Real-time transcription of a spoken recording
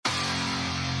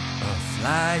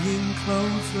Flying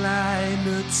clothesline,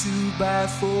 a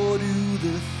 2x4 to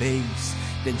the face.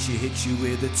 Then she hits you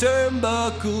with a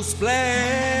turnbuckle splash.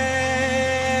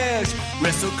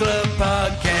 Wrestle Club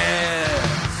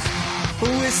Podcast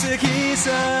with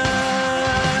Sakisa.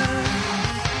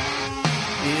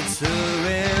 It's her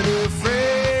and her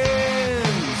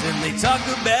friends, and they talk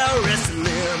about wrestling,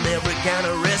 every kind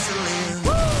of wrestling.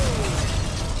 Woo!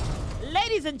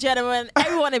 Ladies and gentlemen,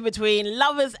 everyone in between,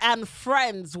 lovers and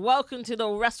friends, welcome to the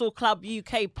Wrestle Club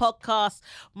UK podcast.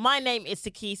 My name is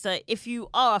Sakisa. If you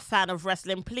are a fan of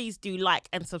wrestling, please do like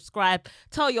and subscribe.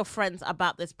 Tell your friends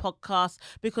about this podcast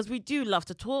because we do love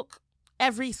to talk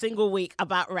every single week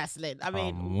about wrestling. I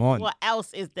mean, what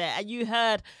else is there? And you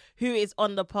heard who is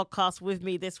on the podcast with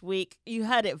me this week. You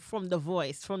heard it from the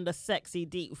voice, from the sexy,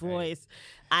 deep voice.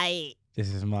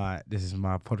 This is my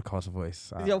podcast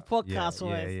voice. Your podcast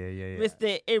voice. Yeah.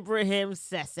 Mr. Ibrahim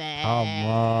Sese. Come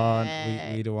on.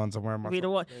 We the ones I'm wearing my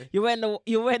top. You're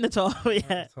wearing the top.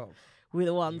 Yeah. Top. We're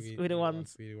the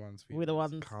ones.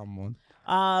 Come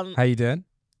on. How you doing?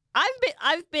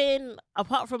 I've been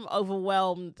apart from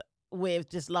overwhelmed with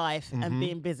just life and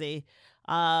being busy.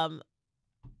 There's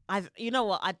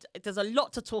a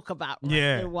lot to talk about.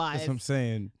 That's what I'm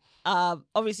saying.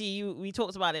 Obviously we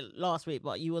talked about it last week,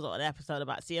 but you was on an episode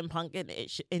about CM Punk getting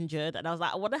injured, and I was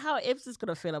like, I wonder how Ibs is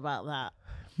gonna feel about that.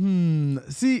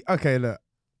 See, okay, look.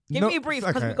 Give me a brief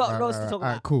because we got loads to talk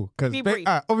about. Cool.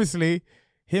 Because obviously,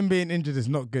 him being injured is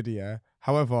not good, yeah.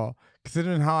 However,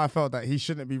 considering how I felt that he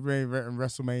shouldn't be in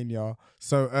WrestleMania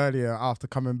so earlier after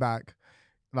coming back,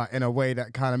 like in a way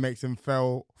that kind of makes him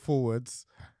fell forwards,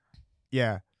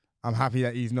 yeah. I'm happy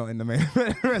that he's not in the main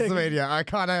WrestleMania. I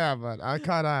kind of am, man. I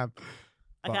kind of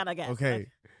guess. Okay.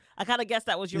 I kind of guess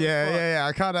that was your response. Yeah.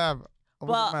 I kind of am.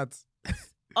 But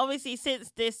obviously, since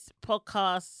this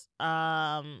podcast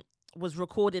was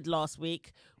recorded last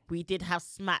week, we did have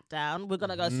SmackDown. We're going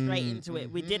to go straight into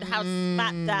it. We did have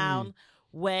SmackDown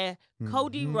where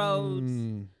Cody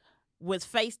Rhodes was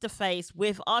face-to-face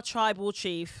with our tribal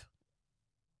chief,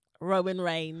 Roman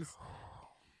Reigns.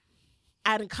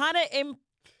 And kind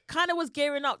of was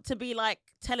gearing up to be like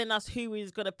telling us who he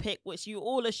was going to pick, which you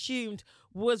all assumed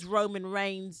was Roman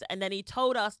Reigns. And then he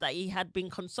told us that he had been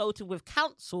consulted with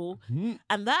counsel,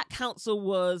 and that counsel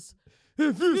was,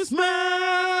 if you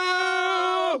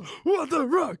smell what The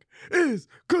Rock is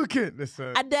cooking.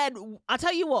 Listen. And then I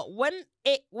tell you what, when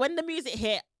the music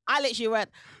hit, I literally went,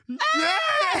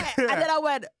 yeah! And then I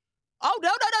went, oh,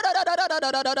 no.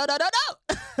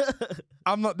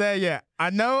 I'm not there yet. I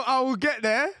know I will get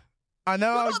there. I'm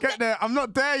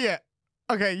not there yet.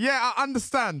 Okay, yeah, I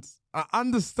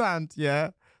understand, yeah,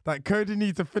 that Cody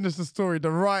needs to finish the story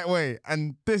the right way,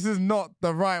 and this is not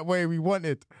the right way we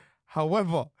wanted.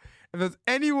 However, if there's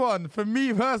anyone, for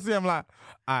me personally, I'm like,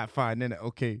 all right, fine, innit,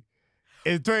 okay.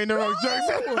 It's Dwayne The Rock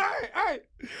Johnson.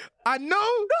 I know.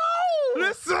 No!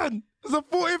 Listen, it's a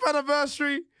 40th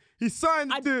anniversary. He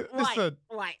signed listen.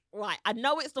 Right. I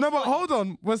know it's the No, but hold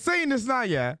on. We're saying this now,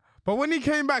 yeah? But when he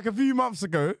came back a few months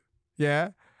ago, yeah,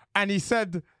 and he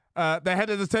said the head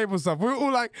of the table stuff, we were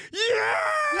all like,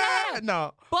 yeah!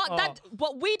 No.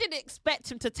 But we didn't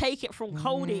expect him to take it from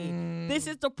Cody. This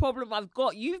is the problem I've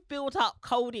got. You've built up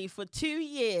Cody for 2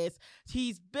 years.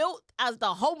 He's built as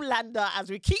the Homelander, as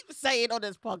we keep saying on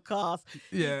this podcast.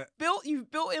 Yeah.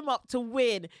 You've built him up to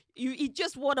win. He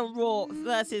just won a Raw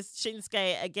versus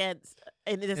Shinsuke against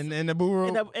in the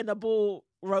bull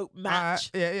rope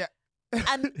match. Yeah.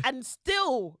 and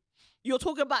still you're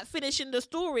talking about finishing the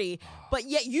story, but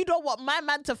yet you don't want my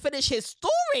man to finish his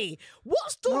story. What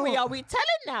story are we telling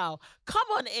now? Come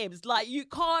on, Ibs. Like, you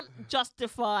can't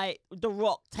justify The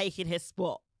Rock taking his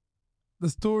spot. The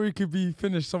story could be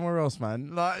finished somewhere else,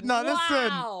 man. Like, no,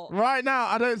 listen. Right now,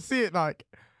 I don't see it like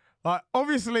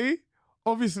obviously,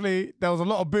 there was a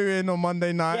lot of booing on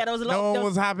Monday night. Yeah, there was a lot. No one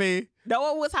was happy. No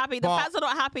one was happy. The fans are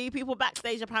not happy. People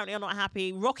backstage apparently are not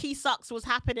happy. Rocky Sucks was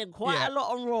happening quite a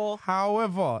lot on Raw.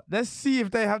 However, let's see if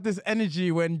they have this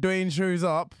energy when Dwayne shows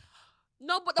up.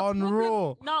 No, but the on problem,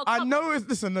 Raw. No, I know it's.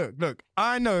 Listen, look.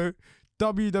 I know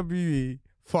WWE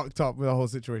fucked up with the whole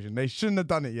situation. They shouldn't have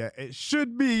done it yet. It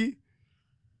should be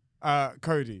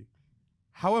Cody.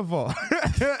 However,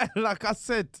 like I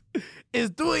said,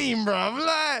 it's Dwayne, bruv.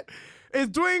 Like, is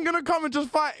Dwayne gonna come and just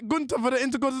fight Gunther for the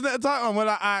Intercontinental title? And we're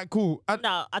like, all right, cool.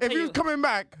 If he was coming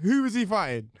back, who was he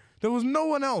fighting? There was no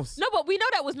one else. No, but we know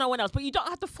there was no one else. But you don't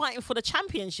have to fight him for the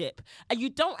championship, and you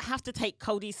don't have to take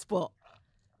Cody's spot.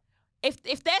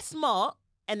 If they're smart,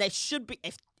 and they should be,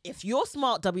 if you're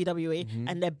smart, WWE,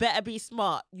 and they better be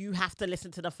smart, you have to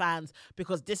listen to the fans,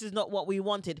 because this is not what we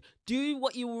wanted. Do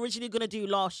what you were originally going to do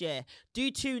last year.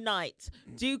 Do 2 nights.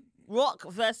 Do Rock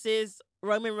versus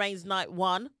Roman Reigns night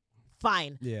 1.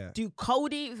 Fine. Yeah. Do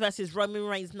Cody versus Roman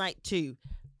Reigns night 2.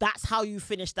 That's how you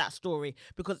finish that story.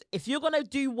 Because if you're gonna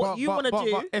do what you want to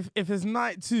do, but if it's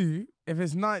night 2, if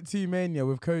it's night 2 Mania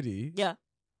with Cody, yeah.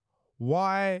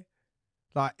 why?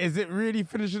 Like, is it really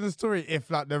finishing the story if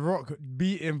like The Rock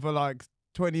beat him for like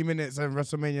 20 minutes in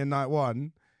WrestleMania night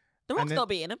 1? The Rock's not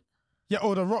beating him. Yeah,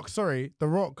 or The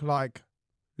Rock like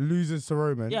loses to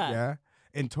Roman, yeah,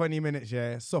 in 20 minutes,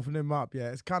 yeah, soften him up, yeah.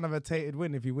 It's kind of a tainted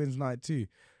win if he wins night 2.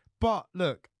 But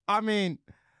look, I mean,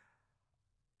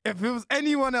 if it was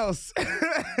anyone else,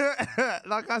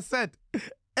 like I said,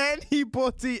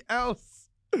 anybody else,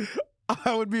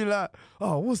 I would be like,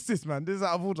 oh, what's this, man? This is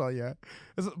out of order, yeah.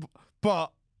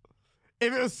 But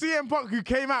if it was CM Punk who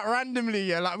came out randomly,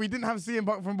 yeah, like we didn't have CM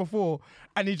Punk from before,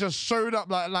 and he just showed up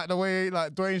like the way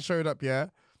like Dwayne showed up, yeah,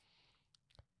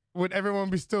 would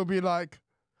everyone still be like,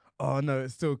 oh no,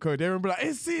 it's still Cody? Everyone would be like,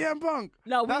 it's CM Punk.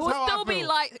 No, we will still be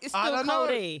like, it's still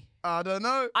Cody. I don't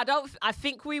know. I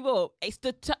think we will. It's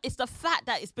the fact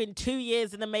that it's been 2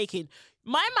 years in the making.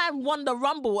 My man won the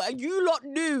Rumble, and you lot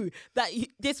knew that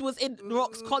this was in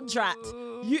Rock's contract.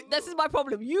 This is my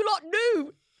problem. You lot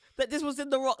knew that this was in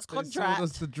the Rock's contract. They sold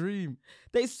us the dream.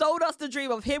 They sold us the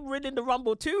dream of him winning the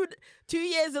Rumble 2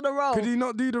 years in a row. Could he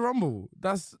not do the Rumble?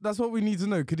 That's what we need to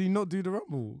know. Could he not do the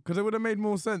Rumble? Because it would have made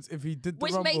more sense if he did the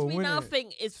Rumble. Which makes me now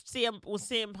think was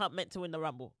CM Punk meant to win the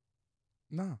Rumble?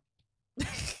 Nah.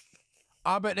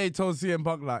 I bet they told CM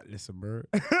Punk like, listen, bro.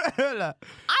 I'm like,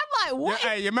 what? Yeah,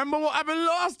 hey, you remember what happened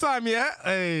last time? Yeah.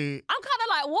 Hey. I'm kind of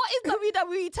like, what is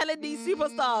WWE telling these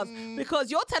superstars? Because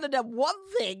you're telling them one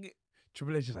thing.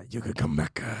 Triple H is like, you could come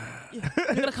back.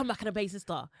 You're gonna come back in a basin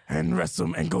star and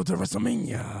wrestle and go to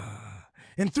WrestleMania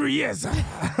in 3 years.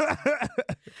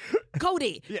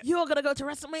 Cody, you're gonna go to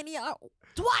WrestleMania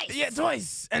twice. Yeah,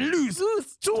 twice and lose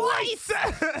twice.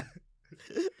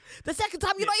 The second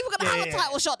time, you're not even gonna have a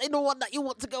title shot in the one that you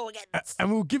want to go against.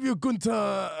 And we'll give you a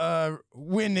Gunther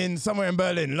win in somewhere in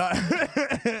Berlin. Like,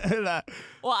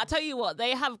 well, I tell you what,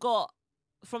 they have got.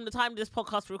 From the time this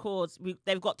podcast records,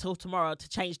 they've got till tomorrow to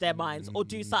change their minds or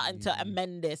do something to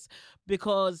amend this.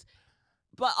 But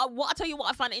what I tell you,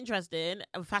 what I find interesting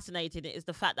and fascinating is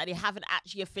the fact that they haven't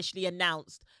actually officially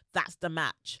announced that's the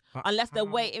match, unless they're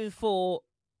waiting for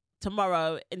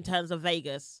tomorrow in terms of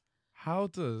Vegas. How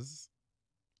does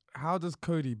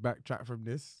Cody backtrack from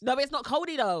this? No, but it's not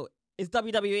Cody though. It's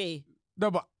WWE.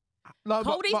 No, but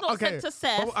Cody's not sent to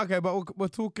Seth. But we're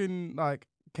talking like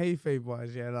kayfabe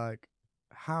wise, yeah, like.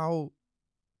 How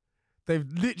they've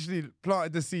literally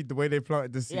planted the seed the way they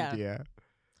planted the seed, yeah.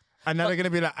 And now they're going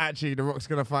to be like, actually, The Rock's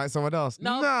going to fight someone else.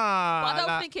 No, nah. But I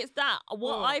don't think it's that.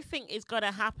 What I think is going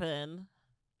to happen,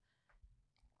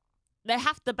 they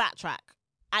have to backtrack,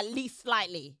 at least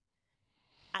slightly.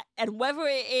 And whether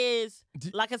it is,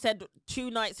 like I said,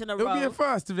 2 nights in a row. It'll be a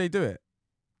first if they do it.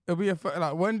 It'll be a first.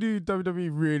 Like, when do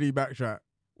WWE really backtrack?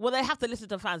 Well, they have to listen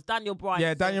to fans. Daniel Bryan.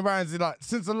 Yeah, Daniel Bryan's like,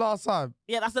 since the last time.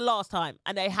 Yeah, that's the last time.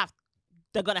 And they're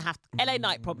going to have to. LA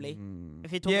Knight, probably.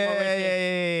 If you're talking about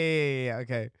wrestling. Yeah,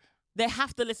 okay. They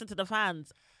have to listen to the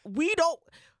fans. We don't.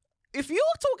 If you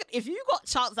got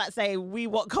chants that say, we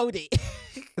want Cody.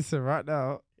 Listen, right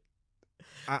now,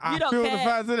 I don't feel care. the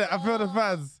fans, innit? I feel the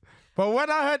fans. But when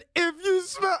I heard, if you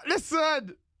smell,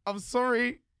 listen, I'm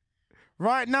sorry.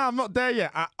 Right now, I'm not there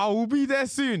yet. I will be there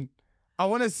soon. I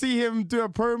want to see him do a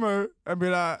promo and be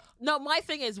like, no, my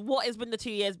thing is, what has been the 2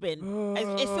 years been?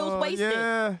 It feels wasted.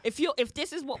 Yeah. If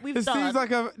this is what we've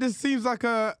done. This seems like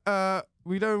a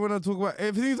we don't want to talk about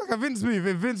it. Seems like a Vince move.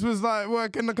 If Vince was like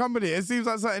working the company, it seems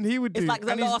like something he would do. It's like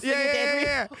the last thing he did.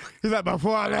 Yeah. He's like,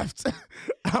 before I left,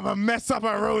 I'm going to mess up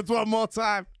our roads one more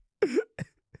time.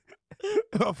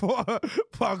 before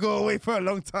I go away for a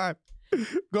long time.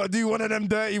 Got to do one of them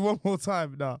dirty one more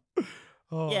time now.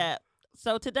 Oh. Yeah.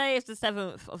 So today is the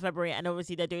 7th of February, and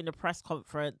obviously they're doing the press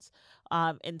conference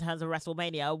in terms of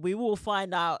WrestleMania. We will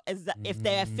find out if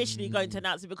they're officially going to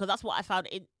announce it, because that's what I found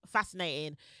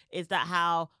fascinating, is that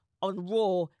how on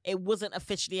Raw, it wasn't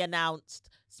officially announced.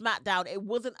 SmackDown, it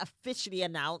wasn't officially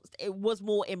announced. It was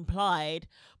more implied.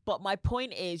 But my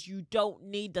point is, you don't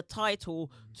need the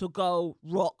title to go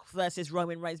Rock versus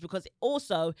Roman Reigns, because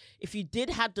also, if you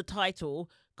did have the title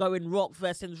going Rock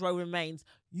versus Roman Reigns,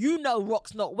 you know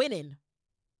Rock's not winning.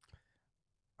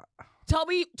 Tell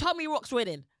me Rock's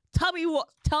winning. Tell me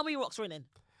Rock's winning.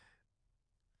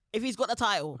 If he's got the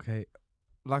title. Okay.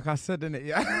 Like I said, innit?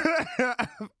 Yeah.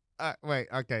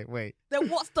 Wait. Then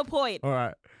what's the point? All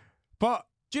right. But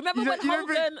do you remember when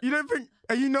Hogan... You don't think...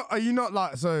 Are you not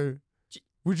like... So,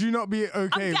 would you not be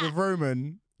okay with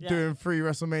Roman doing 3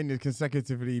 WrestleManias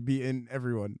consecutively, beating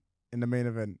everyone in the main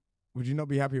event? Would you not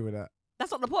be happy with that?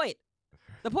 That's not the point.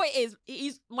 The point is,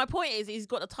 my point is, he's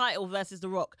got the title versus The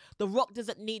Rock. The Rock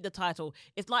doesn't need the title.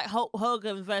 It's like Hulk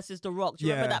Hogan versus The Rock. Do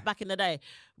you remember that back in the day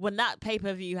when that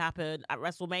pay-per-view happened at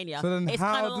WrestleMania? So then it's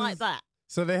kind of like that.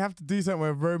 So they have to do something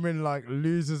where Roman like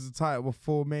loses the title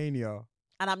before Mania,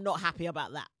 and I'm not happy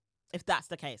about that. If that's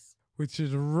the case, which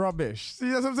is rubbish. See,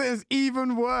 that's what I'm saying. It's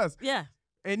even worse. Yeah,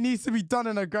 it needs to be done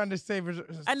in a grander stage.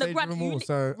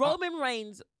 Roman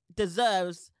Reigns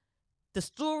deserves. The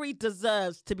story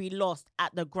deserves to be lost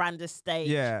at the grandest stage.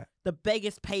 Yeah. The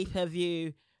biggest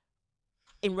pay-per-view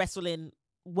in wrestling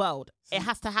world. It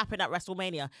has to happen at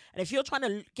WrestleMania. And if you're trying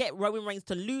to get Roman Reigns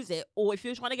to lose it, or if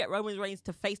you're trying to get Roman Reigns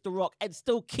to face The Rock and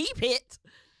still keep it,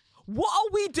 what are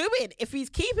we doing if he's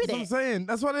keeping That's what I'm saying.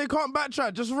 That's why they can't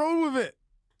backtrack. Just roll with it.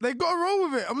 They got to roll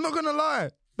with it. I'm not going to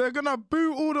lie. They're going to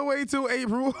boo all the way till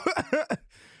April.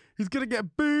 He's going to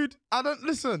get booed.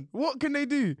 Listen, what can they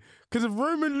do? Because if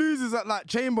Roman loses at like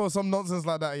Chamber or some nonsense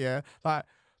like that, yeah, like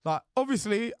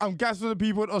obviously I'm gassed for the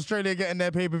people in Australia getting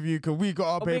their pay-per-view because we got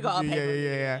our pay-per-view.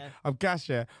 Yeah. I'm gassed,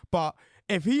 yeah. But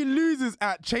if he loses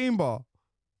at Chamber,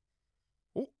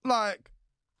 like,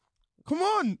 come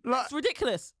on. Like, it's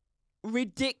ridiculous.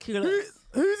 Ridiculous.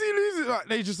 Who's he losing? Like,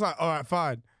 they just like, all right,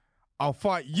 fine. I'll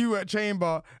fight you at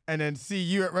Chamber and then see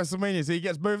you at WrestleMania. So he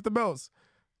gets both the belts.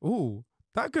 Ooh.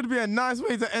 That could be a nice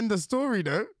way to end the story,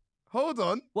 though. Hold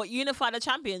on. What, unify the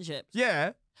championships?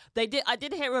 Yeah. They did. I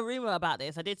did hear a rumor about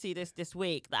this. I did see this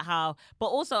week but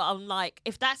also I'm like,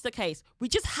 if that's the case, we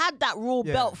just had that Raw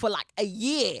belt for like a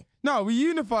year. No, we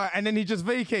unify and then he just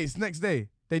vacates next day.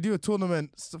 They do a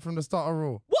tournament from the start of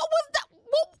Raw. What was that?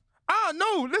 What? Ah,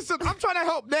 no, listen, I'm trying to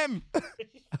help them.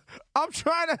 I'm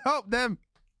trying to help them.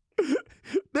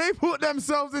 They put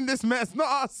themselves in this mess,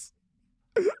 not us.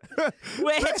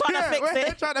 We're here trying to fix it. We're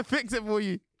here trying to fix it for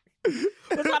you.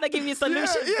 We're trying to give you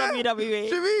solutions, WWE.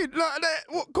 You mean,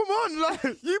 come on, like,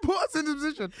 you put us in this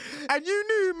position. And you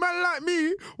knew, man like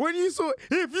me, when you saw,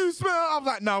 if you smell, I was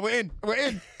like, no, we're in.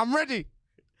 I'm ready.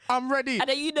 And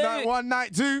then you know, night 1,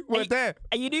 night 2, we're there.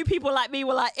 And you knew people like me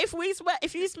were like, if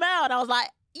you smell, and I was like,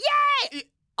 yeah.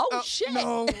 Oh, shit.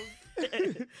 No.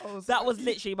 That was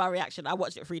literally my reaction. I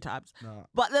watched it 3 times. No.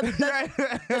 But the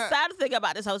sad thing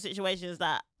about this whole situation is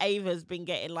that Ava's been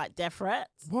getting like death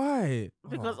threats. Why?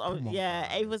 Because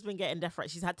Ava's been getting death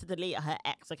threats. She's had to delete her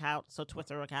X account, so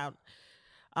Twitter account,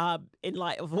 in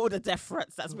light of all the death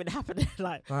threats that's been happening.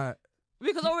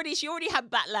 Because she already had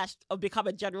backlash of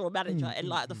becoming general manager in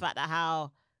light of the fact that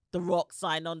how The Rock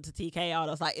signed on to TKO. And I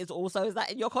was like, is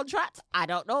that in your contract? I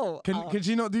don't know. Can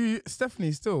she not do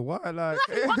Stephanie still? What? Like,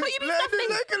 exactly. Why can't you be Stephanie?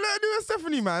 Let her do a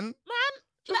Stephanie, man.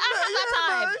 Let her have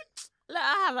her time. Let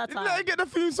her have her time. Let her get the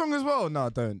theme song as well. No,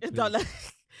 don't. Don't let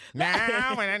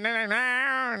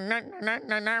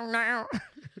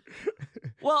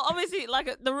Well, obviously,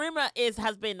 like the rumor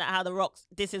has been that how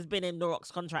this has been in The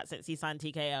Rock's contract since he signed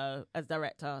TKO as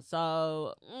director.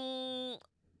 So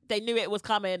they knew it was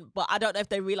coming, but I don't know if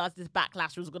they realized this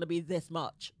backlash was going to be this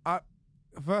much.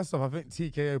 First off, I think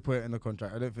TKO put it in the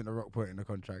contract. I don't think The Rock put it in the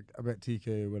contract. I bet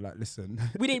TKO were like, listen,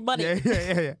 we need money.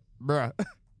 yeah, bruh,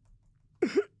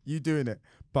 you doing it,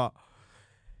 but.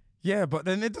 Yeah, but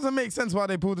then it doesn't make sense why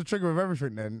they pulled the trigger with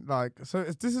everything then. Like, so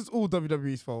this is all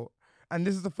WWE's fault. And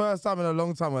this is the first time in a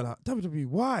long time we're like, WWE,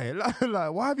 why?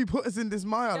 Like, why have you put us in this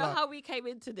mire? You know how we came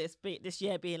into this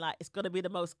year being like, it's going to be the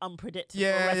most unpredictable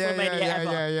WrestleMania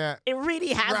ever. Yeah. It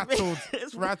really has been.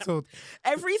 It's rattled.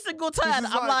 Every single turn,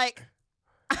 I'm like...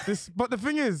 But the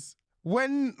thing is,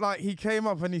 when like he came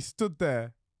up and he stood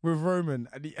there with Roman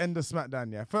at the end of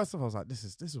SmackDown, yeah. First of all, I was like, this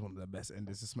is one of the best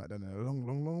endings of SmackDown in a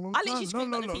long time. I literally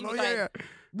screamed on the TV going,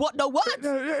 what, no words?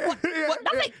 What,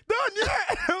 nothing? Done,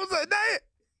 yeah. I was like, that it?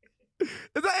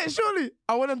 Is that it, surely?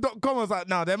 I went on .com, I was like,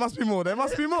 no, there must be more.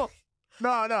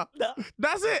 No.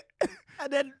 That's it.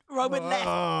 And then Roman left,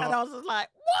 and I was just like,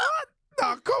 what?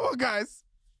 No, come on, guys.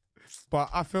 But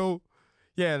I feel,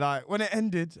 yeah, like, when it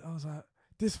ended, I was like,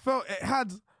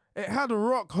 it had a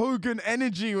Rock Hogan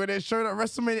energy when it showed at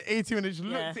WrestleMania 18 when they just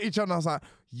looked at each other and I was like,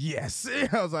 yes.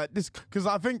 I was like, this, because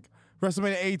I think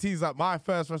WrestleMania 18 is like my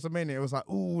first WrestleMania. It was like,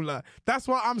 ooh, like, that's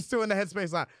why I'm still in the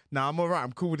headspace like, nah, I'm all right.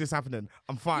 I'm cool with this happening.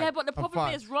 I'm fine. Yeah, but the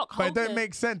problem is Rock Hogan. But it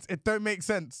don't make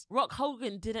sense. Rock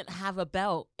Hogan didn't have a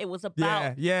belt. It was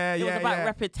about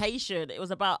reputation. It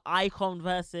was about icon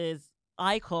versus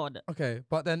icon. Okay,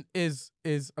 but then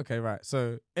okay, right.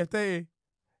 So if they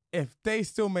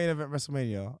still main event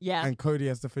WrestleMania, and Cody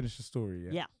has to finish the story,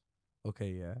 yeah. Okay,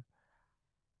 yeah.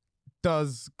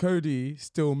 Does Cody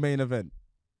still main event?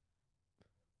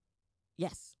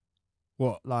 Yes.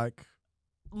 What, like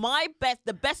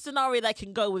the best scenario they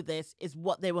can go with this is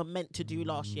what they were meant to do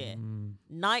last year.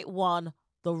 Night 1,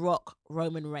 The Rock,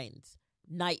 Roman Reigns.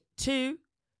 Night 2,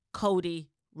 Cody,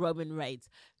 Roman Reigns.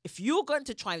 If you're going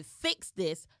to try and fix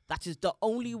this, that is the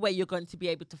only way you're going to be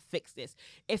able to fix this.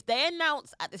 If they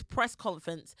announce at this press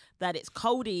conference that it's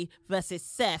Cody versus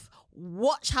Seth,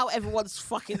 watch how everyone's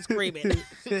fucking screaming.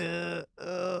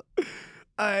 No,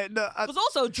 Because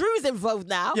also Drew's involved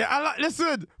now. yeah,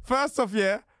 listen, first off,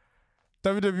 yeah,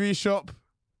 WWE shop,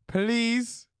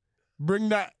 please bring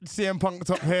that CM Punk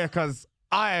top here, because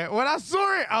when I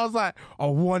saw it, I was like, I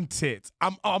want it.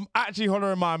 I'm actually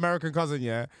hollering my American cousin,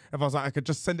 yeah. If I was like, I could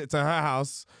just send it to her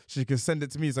house, she could send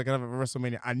it to me so I can have it for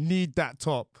WrestleMania. I need that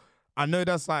top. I know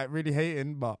that's like really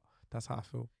hating, but that's how I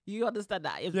feel. You understand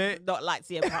that? If Yeah. not like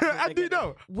CM Punk. I do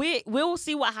know. We'll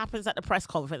see what happens at the press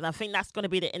conference. I think that's going to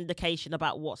be the indication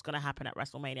about what's going to happen at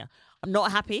WrestleMania. I'm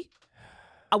not happy.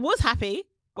 I was happy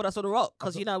when I saw The Rock,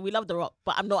 because, you know, we love The Rock,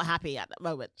 but I'm not happy at that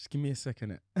moment. Just give me a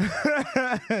second,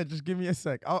 it. Just give me a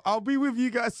sec. I'll be with you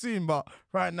guys soon, but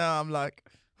right now I'm like,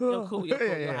 You're cool. You're cool.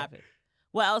 Yeah, You're yeah. happy.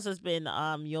 What else has been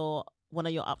one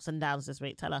of your ups and downs this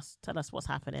week? Tell us what's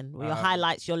happening. Your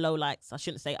highlights, your lowlights. I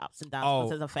shouldn't say ups and downs because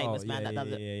there's a famous man that does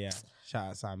it. Yeah. Shout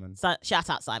out Simon. So, shout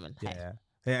out Simon. Hey.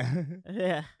 Yeah.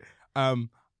 Yeah.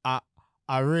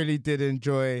 I really did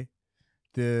enjoy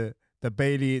the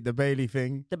Bailey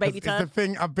thing. The Bailey It's turn? the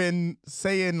thing I've been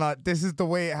saying, like, this is the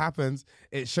way it happens.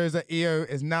 It shows that Io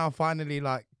is now finally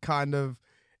like kind of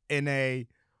in a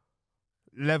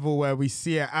level where we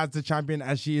see her as the champion,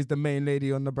 as she is the main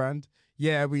lady on the brand.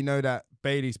 Yeah, we know that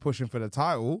Bailey's pushing for the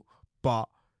title, but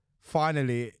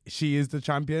finally she is the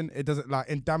champion. It doesn't, like,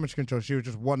 in Damage Control, she was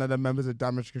just one of the members of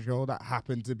Damage Control that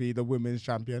happened to be the women's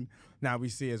champion. Now we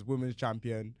see as women's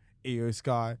champion Io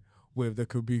Sky with the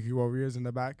Kabuki Warriors in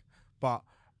the back. But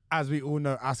as we all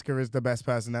know, Asuka is the best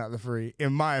person out of the three,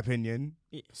 in my opinion.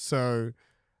 Yeah. So,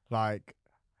 like,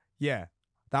 yeah,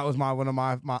 that was one of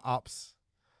my ups.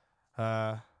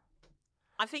 I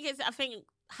think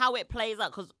how it plays out,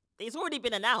 because it's already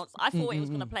been announced. I thought it was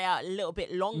going to play out a little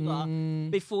bit longer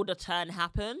before the turn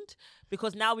happened,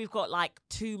 because now we've got like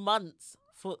 2 months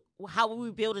for how are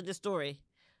we building this story.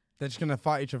 They're just gonna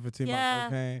fight each other for 2 Yeah.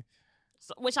 months, okay?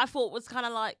 So, which I thought was kind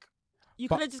of like, you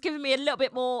But- could have just given me a little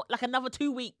bit more, like another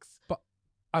 2 weeks. But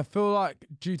I feel like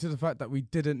due to the fact that we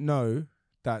didn't know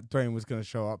that Dwayne was gonna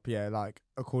show up, yeah, like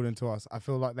according to us, I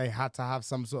feel like they had to have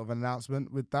some sort of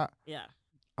announcement with that. Yeah.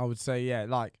 I would say, yeah,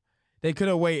 like they could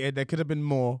have waited. There could have been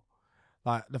more.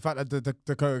 Like the fact that the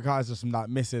Dakota Kai's just like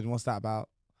missing. What's that about?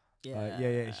 Yeah. Like,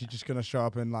 yeah. She's just gonna show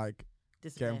up and like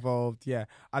Disappear. get involved. Yeah,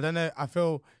 I don't know. I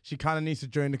feel she kind of needs to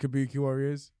join the Kabuki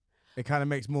Warriors. It kind of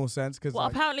makes more sense because Well,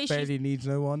 apparently Bailey needs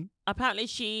no one.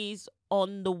 she's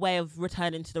on the way of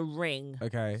returning to the ring.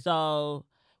 Okay. So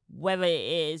whether it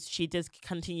is she does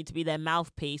continue to be their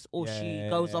mouthpiece or she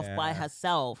goes off by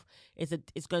herself,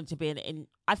 it's going to be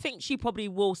I think she probably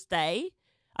will stay.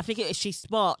 I think if she's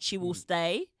smart, she will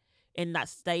stay in that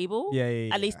stable. Yeah.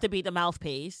 At least to be the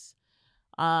mouthpiece.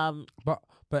 But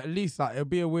at least like it'll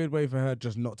be a weird way for her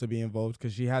just not to be involved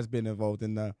because she has been involved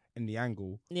in the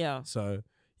angle. Yeah. So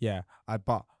yeah,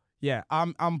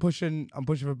 I'm pushing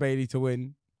for Bailey to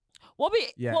win. What'd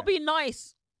be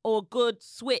nice or good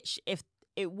switch if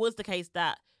it was the case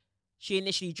that she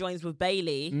initially joins with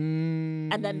Bailey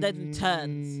and then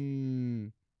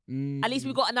turns. At least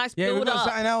we got a nice build we've got up.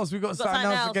 something else. We've got something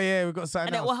else. Okay, yeah, we've got something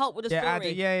And else. it will help with the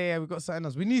story. We've got something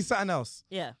else. We need something else.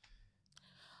 Yeah.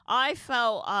 I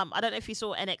felt I don't know if you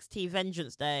saw NXT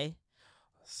Vengeance Day.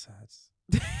 Sad.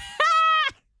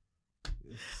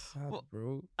 It's sad,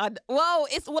 bro. Whoa,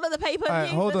 it's one of the pay-per-views. Alright,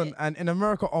 hold on. isn't it? And in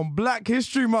America on Black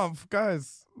History Month,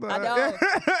 guys. I know.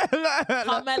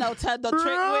 Carmelo turned on Trick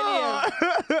Williams.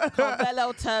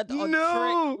 Carmelo turned on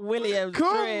No. Trick Williams.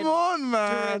 Come on, during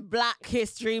man. Black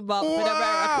History Month in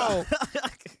Wow.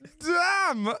 America.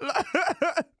 Damn.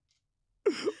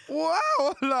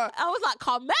 Wow. Like, I was like,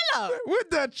 Carmelo. with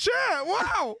the chair.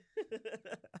 Wow.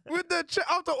 With the chair.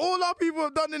 After all our people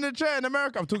have done in the chair in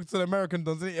America. I'm talking to the American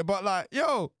dons, innit? But like,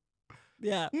 yo.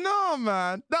 Yeah. No,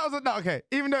 man. That was okay.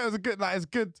 Even though it was it's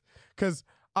good because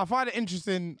I find it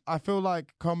interesting. I feel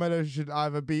like Carmelo should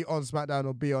either be on SmackDown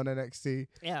or be on NXT.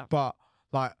 Yeah. But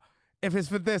like, if it's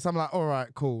for this, I'm like, all right,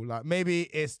 cool. Like maybe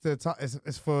it's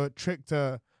it's for Trick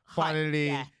to finally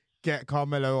yeah. get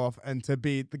Carmelo off and to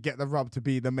get the rub to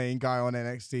be the main guy on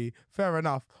NXT. Fair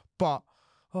enough. But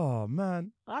oh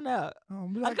man. I know. Oh,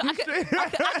 I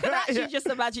could actually just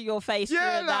imagine your face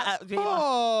during that. Being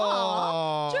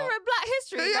like, during Black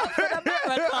History Month in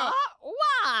America.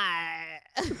 Why?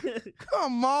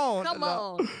 Come on. Come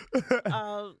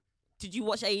on. Did you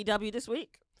watch AEW this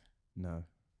week? No.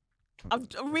 I'm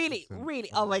really, Listen, really.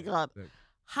 Oh my god. look,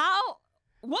 How?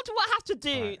 What do I have to do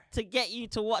Alright. to get you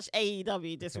to watch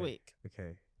AEW this okay, week?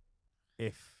 Okay.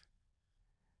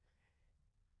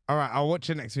 All right, I'll watch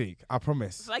it next week. I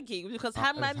promise. Thank you, because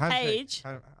Handshake. Hangman Page,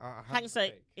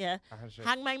 Handshake. yeah, Handshake.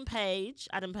 Hangman Page,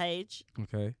 Adam Page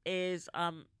Okay. is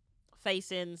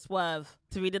facing Swerve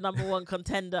to be the number one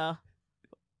contender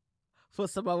for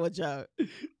Samoa Joe.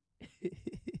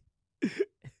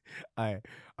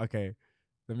 Okay.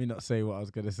 Let me not say what I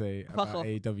was gonna say Fuck about off.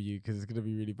 AEW because it's gonna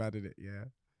be really bad in it. Yeah.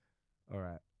 All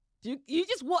right. You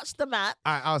just watched the match.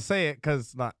 I'll say it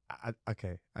because like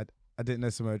I didn't know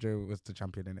Samoa Joe was the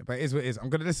champion in it, but it is what it is.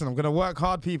 I'm gonna work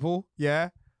hard, people. Yeah.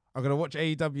 I'm gonna watch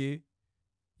AEW.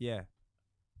 Yeah.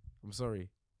 I'm sorry.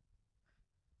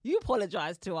 You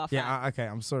apologize to our fans. Yeah. Okay.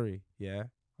 I'm sorry. Yeah.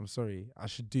 I'm sorry. I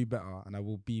should do better, and I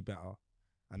will be better,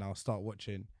 and I'll start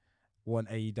watching one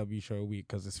AEW show a week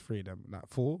because it's 3 of them, like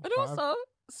 4. And 5. also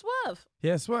Swerve.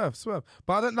 Yeah, swerve.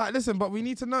 But I don't like. Listen, but we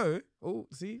need to know. Oh,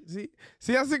 see.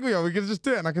 How sick we are. We can just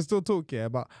do it, and I can still talk. Yeah,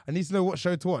 but I need to know what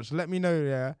show to watch. Let me know.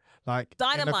 Yeah, like in the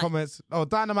Dynamite. comments. Oh,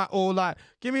 Dynamite. Or like,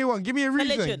 give me one. Give me a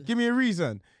reason. Collision. Give me a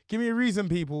reason. Give me a reason,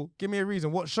 people. Give me a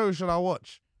reason. What show should I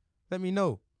watch? Let me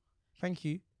know. Thank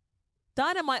you.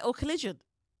 Dynamite or Collision?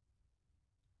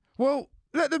 Well,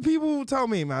 let the people tell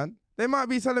me, man. They might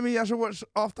be telling me I should watch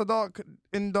After Dark,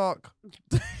 In Dark,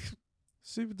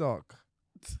 Super Dark.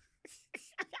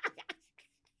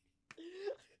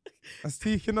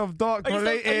 Speaking of dark Are you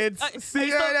related, talking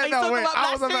wait, about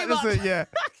I was Black about to Street say, yeah,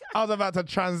 I was about to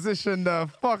transition the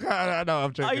fuck out. No,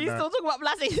 I'm joking. Are you still talking about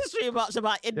Black History much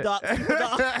about In Dark? Super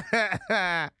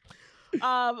Dark?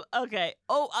 Okay.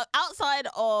 Outside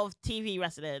of TV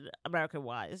wrestling, American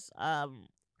wise,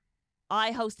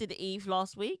 I hosted Eve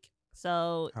last week.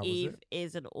 So How was Eve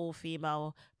is an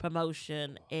all-female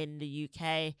promotion in the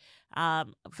UK.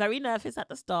 Very nervous at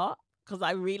the start because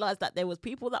I realized that there was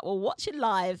people that were watching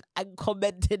live and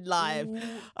commenting live,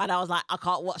 and I was like, I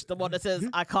can't watch the monitors.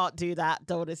 I can't do that.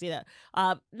 Don't want to see that.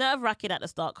 Nerve-wracking at the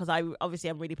start because I'm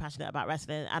really passionate about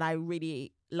wrestling and I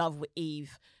really love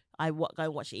Eve. I go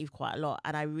and watch Eve quite a lot,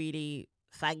 and I really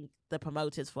thank the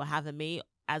promoters for having me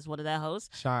as one of their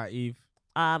hosts. Shout out Eve.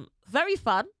 Very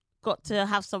fun. Got to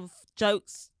have some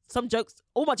jokes.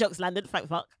 All my jokes landed. Thank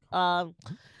fuck. Got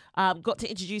to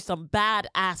introduce some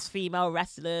badass female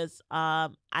wrestlers.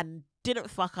 And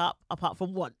didn't fuck up apart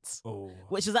from once,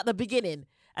 which was at the beginning.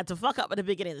 And to fuck up at the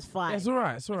beginning is fine. Yeah, it's all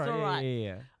right. It's all right. alright.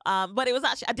 Yeah. But it was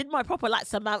actually I did my proper like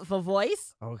Samantha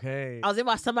voice. Okay. I was in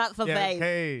my Samantha phase.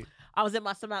 Okay. I was in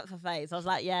my Samantha phase. I was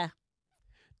like, yeah.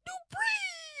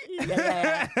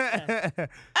 Yeah.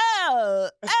 Oh,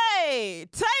 hey,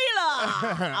 Taylor!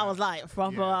 I was like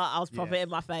proper. Yeah, I was proper yeah. in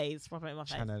my face.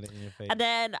 Channel it in your face. And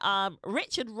then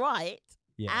Richard Wright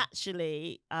Yeah.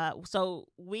 actually. So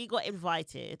we got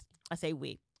invited. I say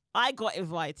we. I got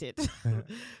invited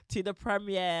to the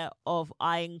premiere of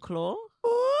Iron Claw.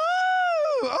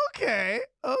 Ooh, okay.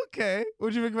 What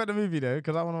do you think about the movie though?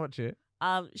 Because I want to watch it.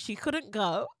 She couldn't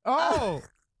go. Oh.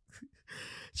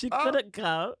 She couldn't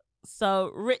go.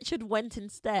 So Richard went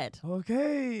instead.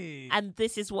 Okay. And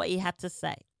this is what he had to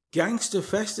say. Gangster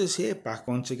Festus here, back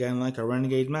once again like a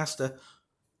renegade master,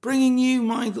 bringing you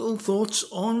my little thoughts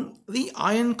on the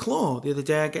Iron Claw. The other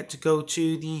day I get to go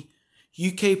to the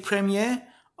UK premiere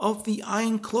of the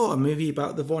Iron Claw, a movie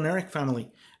about the Von Erich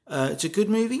family. It's a good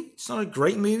movie. It's not a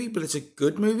great movie, but it's a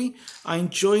good movie. I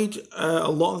enjoyed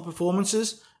a lot of the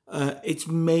performances. It's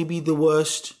maybe the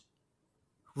worst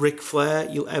Ric Flair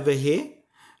you'll ever hear.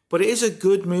 But it is a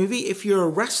good movie. If you're a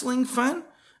wrestling fan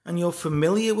and you're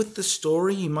familiar with the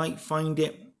story, you might find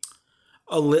it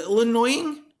a little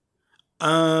annoying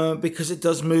because it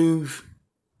does move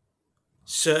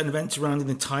certain events around in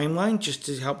the timeline just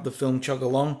to help the film chug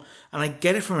along. And I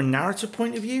get it from a narrative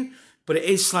point of view, but it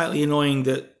is slightly annoying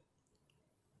that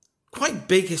quite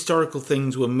big historical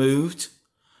things were moved.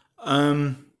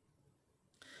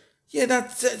 Yeah,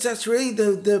 that's really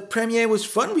the premiere was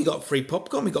fun. We got free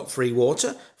popcorn, we got free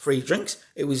water, free drinks.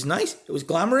 It was nice. It was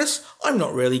glamorous. I'm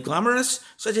not really glamorous,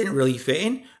 so I didn't really fit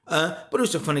in. But it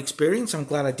was a fun experience. I'm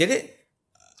glad I did it.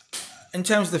 In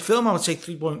terms of the film, I would say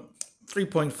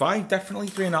 3.5, definitely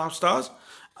 3.5 stars.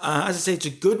 As I say, it's a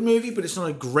good movie, but it's not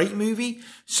a great movie.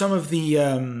 Some of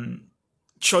the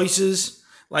choices,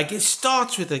 like there's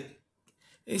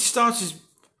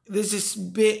this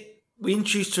bit. We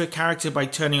introduced to a character by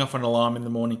turning off an alarm in the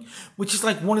morning, which is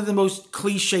like one of the most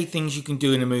cliche things you can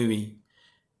do in a movie.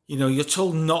 You know, you're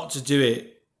told not to do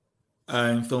it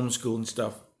in film school and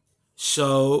stuff.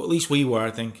 So at least we were,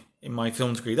 I think, in my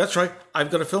film degree. That's right.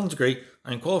 I've got a film degree.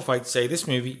 I'm qualified to say this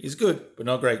movie is good, but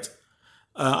not great.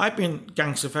 I've been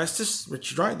Gangster Festus,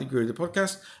 Richard Wright, the guru of the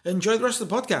podcast. Enjoy the rest of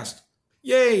the podcast.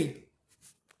 Yay!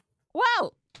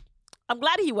 Well, I'm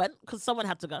glad he went because someone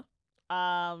had to go.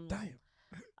 Damn.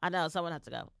 I know someone had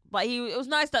to go, but it was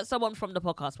nice that someone from the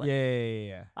podcast went.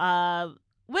 Yeah.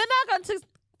 We're now going to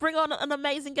bring on an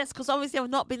amazing guest because obviously I've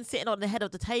not been sitting on the head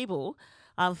of the table.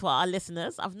 For our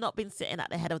listeners, I've not been sitting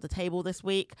at the head of the table this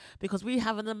week because we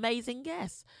have an amazing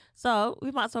guest. So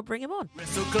we might as well bring him on.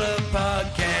 Wrestle Club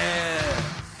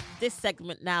Podcast. This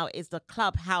segment now is the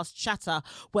Clubhouse Chatter,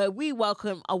 where we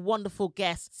welcome a wonderful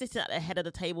guest. Sitting at the head of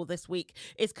the table this week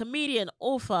is comedian,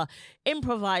 author,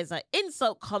 improviser,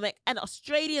 insult comic, and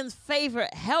Australians'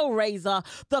 favourite hellraiser,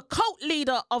 the cult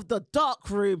leader of the Dark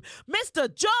Room,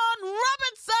 Mr. John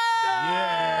Robinson!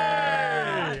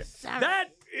 Yeah! That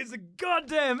is a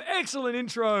goddamn excellent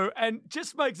intro and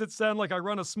just makes it sound like I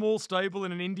run a small stable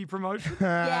in an indie promotion.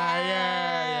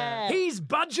 Yeah. He's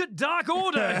Budget Dark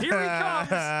Order. Here he comes.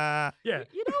 Yeah.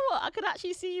 You know what? I could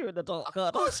actually see you in the Dark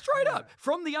Order. Oh, straight up.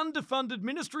 From the underfunded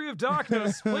Ministry of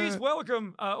Darkness, please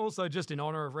welcome, also just in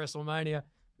honor of WrestleMania.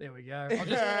 There we go.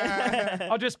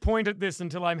 I'll just point at this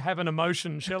until I have an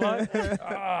emotion, shall I?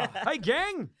 Hey,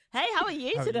 gang. Hey, how are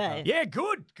you today? Yeah,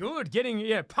 good.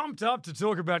 Getting pumped up to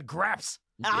talk about graps.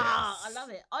 I love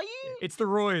it. Are you, It's the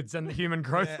roids and the human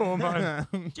growth hormone.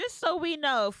 just so we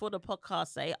know for the podcast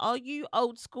sake, are you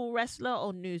old school wrestler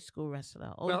or new school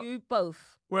wrestler? Or Well- you both?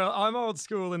 Well, I'm old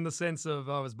school in the sense of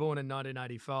I was born in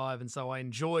 1985, and so I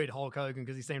enjoyed Hulk Hogan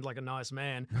because he seemed like a nice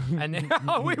man. And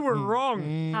we were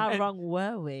wrong. How wrong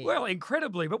were we? Well,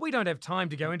 incredibly, but we don't have time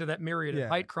to go into that myriad Yeah.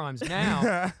 of hate crimes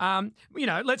now.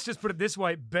 Let's just put it this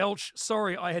way. Belch,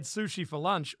 sorry, I had sushi for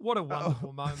lunch. What a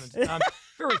wonderful moment.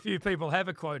 Very few people have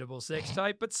a quotable sex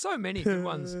tape, but so many good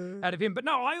ones out of him. But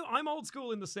no, I'm old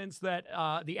school in the sense that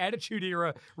the Attitude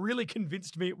Era really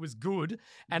convinced me it was good,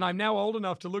 and I'm now old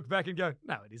enough to look back and go,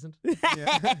 no, it isn't. No,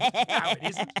 it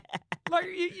isn't. Like,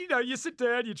 you sit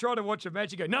down, you try to watch a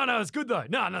match, you go, no, it's good though.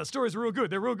 No, the stories are real good.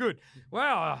 They're real good.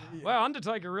 Wow,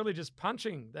 Undertaker really just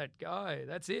punching that guy.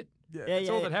 That's it. That's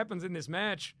all that happens in this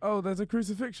match. Oh, there's a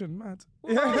crucifixion, Matt.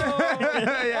 Whoa,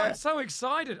 I'm so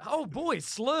excited. Oh boy,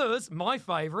 slurs, my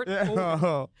favourite.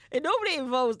 Oh. It normally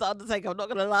involves the Undertaker, I'm not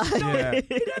going to lie. Yeah.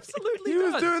 It absolutely He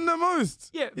was does. doing the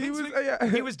most. Yeah, he Vince was.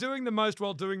 Mc- he was doing the most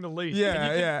while doing the least. Yeah,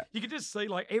 And yeah. You could just see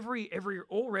like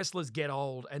all wrestlers get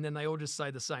old, and then they all just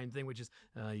say the same thing, which is,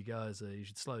 you guys, you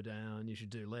should slow down, you should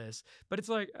do less. But it's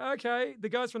like, okay, the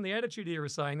guys from the Attitude Era are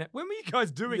saying that. When were you guys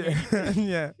doing anything?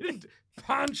 Yeah. You didn't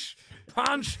punch,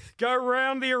 go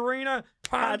around the arena,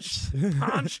 punch,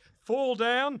 fall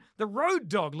down. The Road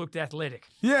Dogg looked athletic.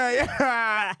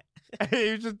 Yeah.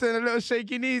 He was just doing a little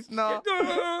shaky knees. No.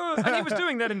 And he was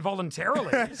doing that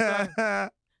involuntarily. So.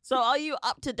 So are you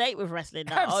up to date with wrestling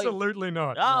now? Absolutely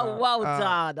not. Oh, well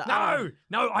done.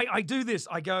 No, I do this.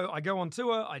 I go on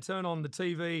tour, I turn on the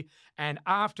TV, and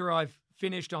after I've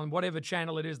finished on whatever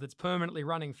channel it is that's permanently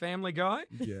running Family Guy,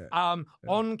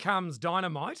 on comes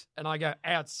Dynamite, and I go,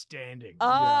 outstanding.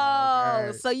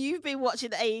 okay. So you've been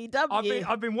watching AEW.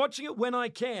 I've been watching it when I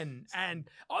can, and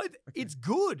it's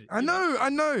good. I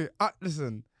know.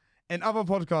 Listen, in other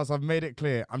podcasts, I've made it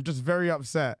clear. I'm just very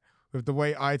upset with the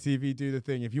way ITV do the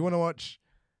thing. If you want to watch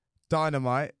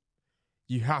Dynamite,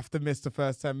 you have to miss the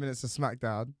first 10 minutes of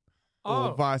SmackDown,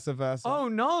 or vice versa. Oh,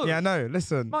 no. Yeah, no,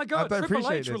 listen. My God, I don't Triple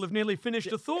appreciate H this. will have nearly finished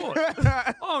a thought.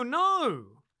 Oh, no.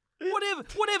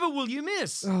 Whatever will you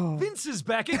miss? Oh. Vince is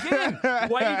back again,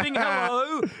 waving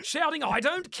hello, shouting, I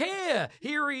don't care.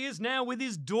 Here he is now with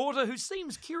his daughter, who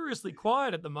seems curiously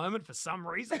quiet at the moment for some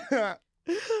reason.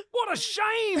 What a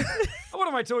shame. What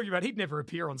am I talking about? He'd never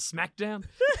appear on SmackDown.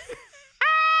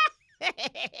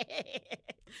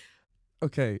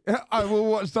 Okay, I will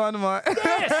watch Dynamite.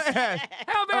 Yes.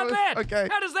 How about that? Okay.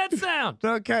 How does that sound?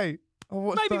 Okay. I'll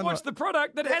watch Maybe Dynamite. watch the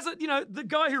product that hasn't, the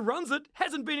guy who runs it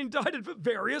hasn't been indicted for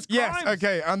various crimes. Yes,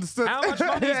 okay, understood. How much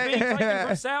money is being taken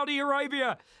from Saudi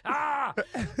Arabia?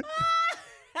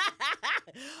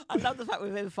 I love the fact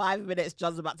within 5 minutes,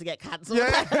 John's about to get cancelled.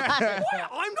 Yeah. Well,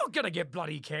 I'm not going to get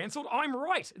bloody cancelled. I'm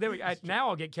right. There we go. Now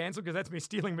I'll get cancelled because that's me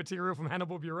stealing material from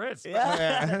Hannibal Buress.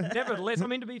 Nevertheless,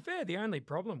 to be fair, the only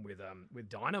problem with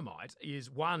Dynamite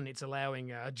is, one, it's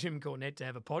allowing Jim Cornette to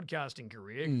have a podcasting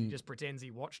career. He just pretends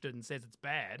he watched it and says it's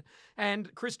bad.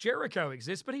 And Chris Jericho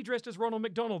exists, but he dressed as Ronald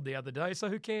McDonald the other day, so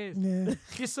who cares? Yeah.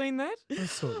 You seen that?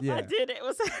 Yeah. I did. It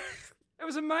was. It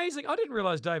was amazing. I didn't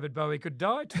realise David Bowie could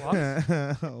die twice.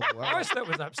 Oh, wow. Christ, that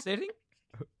was upsetting.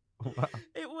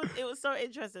 It was so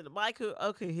interesting. Michael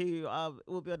Oku, who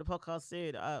will be on the podcast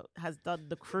soon, has done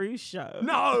the cruise show.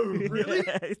 No, really?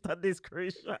 Yeah, he's done this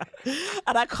cruise show,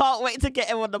 and I can't wait to get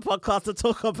him on the podcast to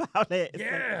talk about it.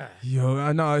 Yeah. Yo,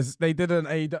 I know they did an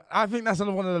AEW. I think that's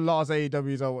one of the last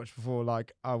AEWs I watched before.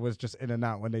 Like I was just in and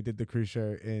out when they did the cruise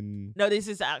show in. No, this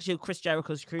is actually Chris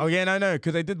Jericho's cruise. Oh yeah, no,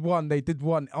 because they did one. They did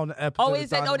one on an episode. Oh, of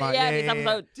is it? Oh, Dynamite. yeah, this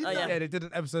episode. Oh, yeah. Yeah, they did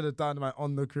an episode of Dynamite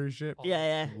on the cruise ship.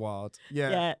 Yeah. Wild. Yeah.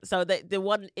 Yeah. So the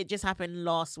one, it just happened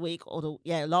last week,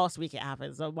 last week it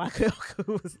happened. So Michael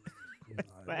Oku was.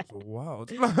 That's wild.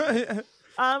 Who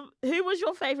was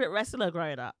your favorite wrestler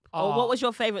growing up, or what was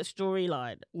your favorite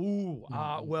storyline? Ooh,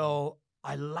 well,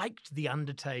 I liked The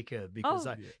Undertaker because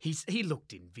he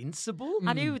looked invincible.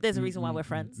 I knew there's a reason why we're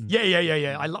friends.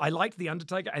 Yeah. I liked The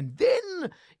Undertaker. And then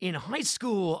in high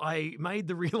school, I made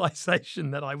the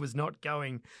realization that I was not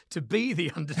going to be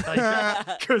The Undertaker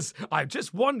because I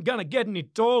just wasn't going to get any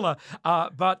taller.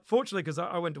 But fortunately, because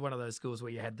I went to one of those schools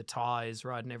where you had the ties,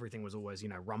 right, and everything was always,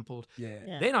 rumpled.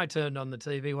 Yeah. Then I turned on the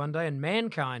TV one day and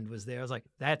Mankind was there. I was like,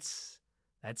 that's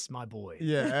my boy.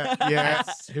 Yeah.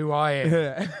 That's who I am.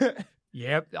 Yeah.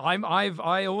 Yep,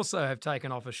 I also have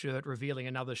taken off a shirt, revealing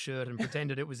another shirt, and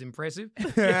pretended it was impressive.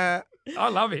 Yeah. I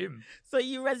love him. So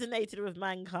you resonated with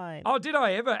Mankind. Oh, did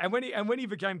I ever? And when he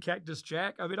became Cactus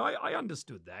Jack, I mean, I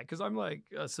understood that because I'm like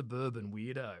a suburban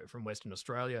weirdo from Western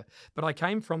Australia, but I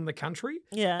came from the country.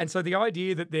 Yeah. And so the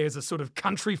idea that there's a sort of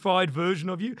countrified version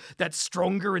of you that's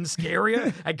stronger and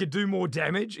scarier and could do more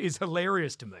damage is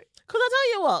hilarious to me. Because I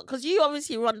tell you what, because you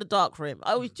obviously run the dark room.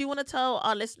 Do you want to tell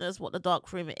our listeners what the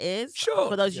dark room is? Sure.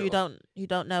 For those who don't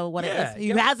know what it Yeah, is,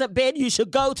 who hasn't been, you should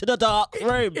go to the dark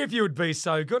room. If you would be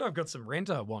so good, I've got some rent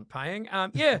I want paying.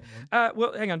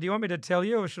 Well, hang on. Do you want me to tell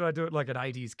you, or should I do it like an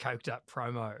 80s coked up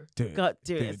promo? Do it.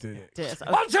 Do it. Do it. Do it. So-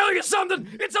 I'll tell you something.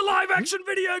 It's a live action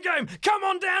video game. Come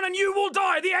on down and you will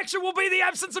die. The action will be the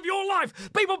absence of your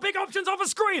life. People pick options off a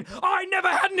screen. I never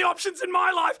had any options in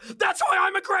my life. That's why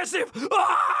I'm aggressive.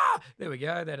 Ah! There we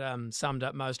go. That summed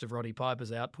up most of Roddy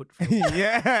Piper's output.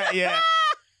 Yeah.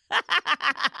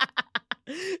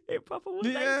 It proper was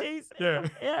Yeah. 80s. Yeah.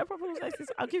 Yeah, it proper was 80s.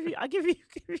 I'll give you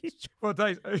Well,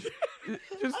 thanks.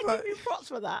 Just I'll like, give you props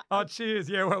for that. Oh, cheers.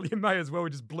 Yeah, well, you may as well. We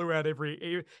just blew out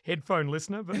every headphone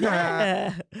listener. But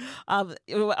Yeah.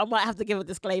 I might have to give a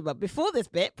disclaimer before this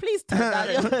bit. Please turn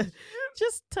down.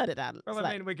 Just turn it down. well, It's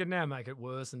I mean, we can now make it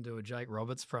worse and do a Jake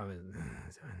Roberts promo.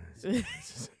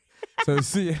 so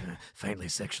see. Faintly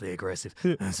sexually aggressive.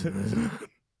 Because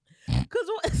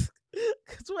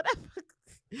whatever.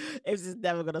 It's just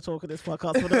never gonna talk on this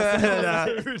podcast for the rest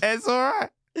of the It's all right.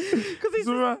 Because It's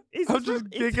all right. I'm just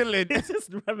giggling. He's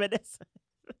just reminiscing.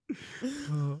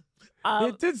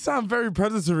 It did sound very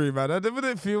predatory, man. I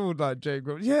didn't feel like Jake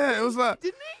Roberts. Yeah, it was like.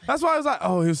 Didn't he? That's why I was like,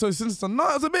 oh, he was so sinister. No,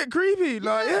 it was a bit creepy.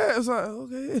 Like, yeah, it was like,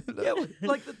 okay. Yeah,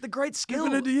 like the great skill.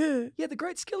 Yeah. Yeah, the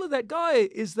great skill of that guy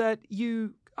is that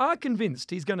you are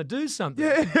convinced he's going to do something.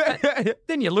 Yeah.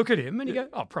 Then you look at him and you go,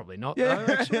 oh, probably not. Yeah.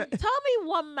 Though, actually. Tell me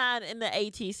one man in the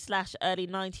 80s / early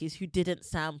 90s who didn't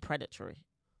sound predatory.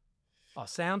 Oh,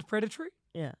 sound predatory?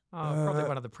 Yeah. Oh, probably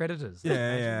one of the predators.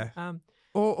 Yeah. Um,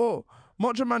 Or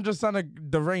Macho Man just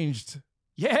sounded deranged.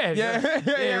 yeah.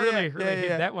 Really hit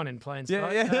yeah. that one in plain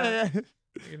sight. Yeah.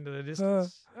 Into the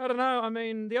distance. I don't know. I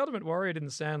mean, the Ultimate Warrior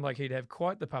didn't sound like he'd have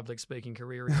quite the public speaking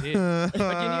career he did. But you knew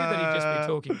that he'd just be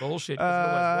talking bullshit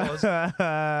because he always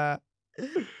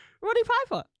was. Roddy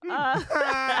Piper.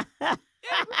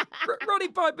 Roddy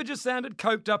Piper just sounded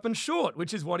coked up and short,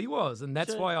 which is what he was, and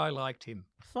that's Sure. why I liked him.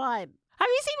 Fine. Have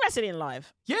you seen wrestling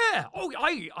live? Yeah. Oh,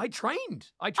 I trained.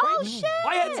 Oh, shit.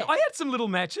 I had some little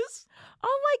matches.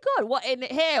 Oh my God. What, in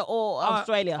here or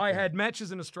Australia? I had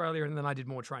matches in Australia, and then I did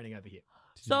more training over here.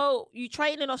 So you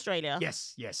trained in Australia?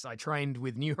 Yes. I trained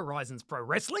with New Horizons Pro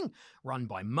Wrestling, run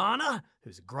by Mana,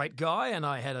 who's a great guy, and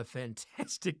I had a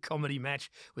fantastic comedy match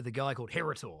with a guy called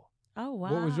Heritor. Oh,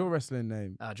 wow. What was your wrestling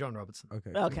name? John Robertson.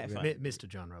 Okay. Okay, yeah. fine. Mr.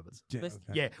 John Robertson. Yeah, Mis-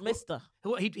 okay. Yeah. Mister.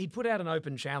 Well, he'd put out an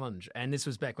open challenge, and this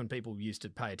was back when people used to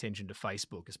pay attention to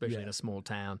Facebook, especially in a small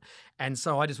town. And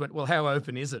so I just went, well, how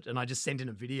open is it? And I just sent in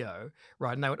a video,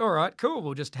 right? And they went, all right, cool.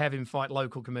 We'll just have him fight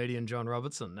local comedian John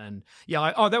Robertson. And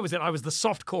yeah, that was it. I was the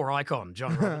softcore icon,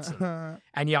 John Robertson.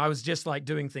 And yeah, I was just like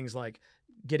doing things like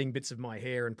getting bits of my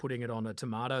hair and putting it on a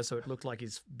tomato so it looked like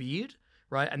his beard.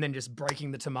 Right. And then just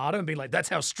breaking the tomato and being like, that's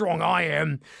how strong I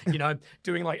am,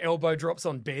 doing like elbow drops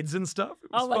on beds and stuff.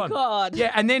 It was Oh, my fun. God.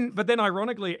 Yeah. But then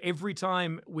ironically, every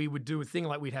time we would do a thing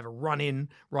like we'd have a run in,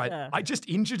 right? Yeah. I just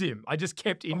injured him. I just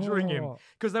kept injuring him Oh.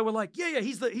 because they were like, yeah,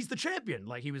 he's the champion.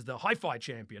 Like he was the hi-fi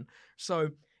champion. So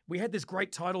we had this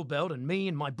great title belt, and me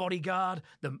and my bodyguard,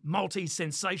 the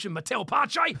multi-sensation Mattel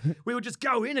Pache, we would just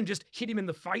go in and just hit him in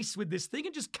the face with this thing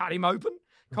and just cut him open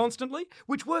constantly,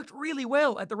 which worked really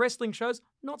well at the wrestling shows.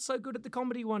 Not so good at the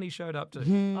comedy one he showed up to.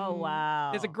 Oh,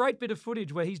 wow. There's a great bit of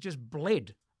footage where he's just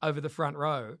bled over the front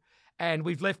row, and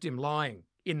we've left him lying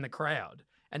in the crowd.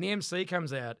 And the MC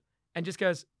comes out and just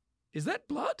goes, "Is that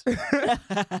blood?"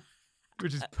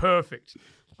 Which is perfect.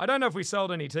 I don't know if we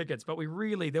sold any tickets, but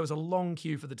there was a long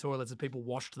queue for the toilets as people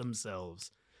washed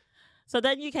themselves. So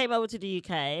then you came over to the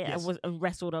UK and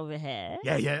wrestled over here.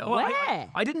 Yeah. Oh, Where?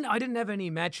 I didn't have any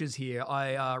matches here.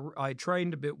 I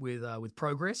trained a bit with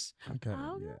Progress, Okay.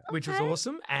 which was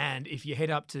awesome. And if you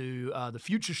head up to the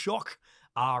Future Shock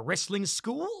wrestling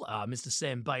school, Mr.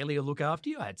 Sam Bailey will look after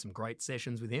you. I had some great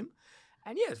sessions with him,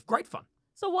 and yeah, it's great fun.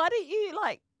 So why didn't you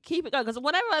keep it going? Because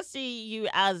whenever I see you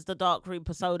as the Darkroom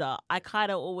persona, I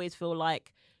kind of always feel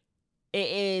like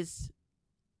it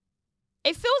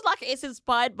feels like it's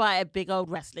inspired by a big old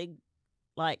wrestling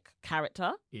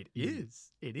character. It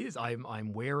is.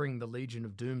 I'm wearing the Legion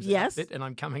of Doom's Yes. outfit, and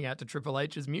I'm coming out to Triple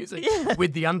H's music Yeah.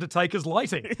 with the Undertaker's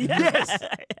lighting. Yeah.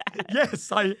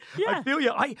 Yes. I Yeah. feel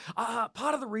you.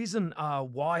 Part of the reason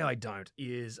why I don't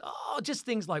is just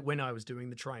things like when I was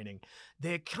doing the training.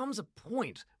 There comes a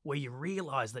point where you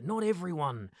realize that not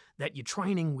everyone that you're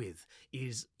training with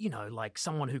is, like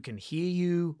someone who can hear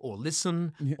you or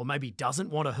listen or maybe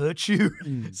doesn't want to hurt you.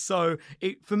 So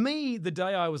for me, the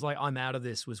day I was like, I'm out of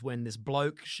this, was when this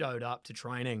bloke showed up to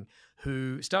training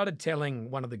who started telling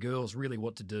one of the girls really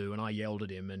what to do, and I yelled at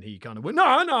him, and he kind of went, no,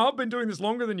 I've been doing this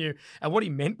longer than you. And what he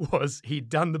meant was he'd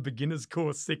done the beginner's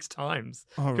course 6 times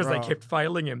because they kept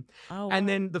failing him. Oh, And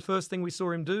wow. then the first thing we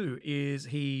saw him do is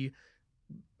he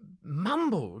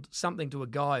mumbled something to a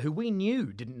guy who we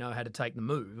knew didn't know how to take the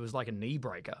move. It was like a knee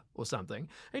breaker or something.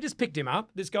 He just picked him up.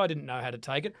 This guy didn't know how to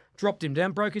take it, dropped him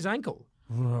down, broke his ankle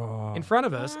in front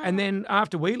of us. And then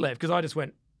after we left, because I just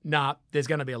went, nah, there's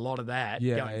going to be a lot of that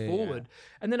going forward.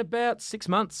 And then about 6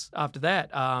 months after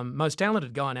that, most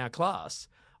talented guy in our class,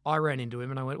 I ran into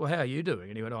him and I went, well, how are you doing?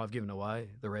 And he went, I've given away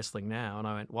the wrestling now. And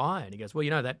I went, why? And he goes,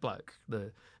 well, that bloke,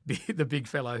 the big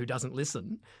fellow who doesn't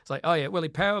listen. It's like, oh, yeah, well, he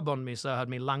powerbombed me so hard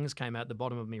my lungs came out the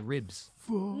bottom of my ribs.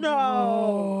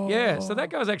 No. Yeah, so that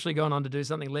guy's actually gone on to do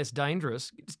something less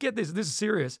dangerous. Just get this is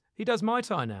serious. He does Muay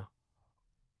Thai now.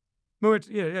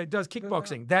 He does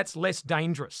kickboxing. That's less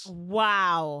dangerous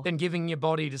Wow. than giving your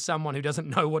body to someone who doesn't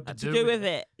know what to do with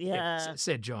it. Yeah.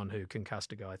 Said John, who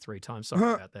concussed a guy 3 times.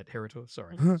 Sorry about that, Heritor.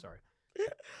 Sorry. Oh,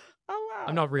 wow.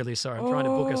 I'm not really sorry. I'm trying to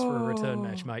book us for a return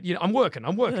match, mate. I'm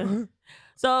working.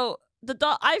 So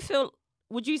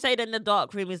would you say then the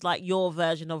Darkroom is like your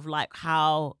version of like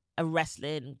how a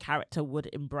wrestling character would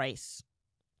embrace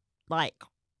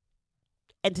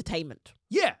entertainment?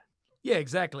 Yeah,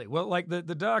 exactly. Well, like the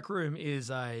Darkroom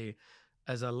is a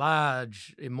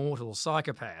large immortal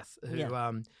psychopath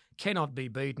who cannot be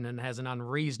beaten and has an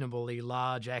unreasonably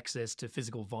large access to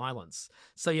physical violence.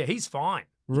 So yeah, he's fine.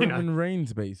 Roman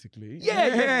Reigns, basically.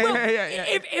 Yeah.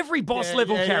 Well, every boss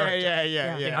level character.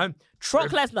 Yeah. Brock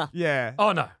Lesnar. Yeah.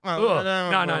 Oh no. Oh,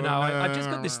 Ugh. no. No. I've just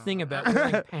got this thing about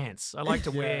wearing pants. I like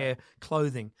to wear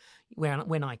clothing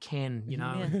when I can.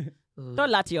 Yeah.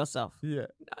 Don't lie to yourself. Yeah.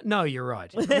 No, you're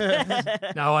right.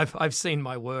 No, I've seen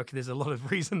my work. There's a lot of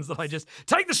reasons that I just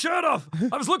take the shirt off.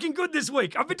 I was looking good this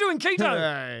week. I've been doing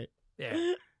keto.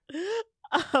 Yeah.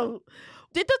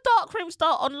 Did the Darkroom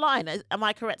start online? Am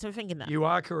I correct in thinking that? You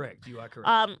are correct.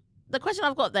 The question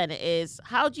I've got then is,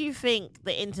 how do you think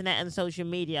the internet and social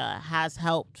media has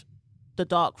helped the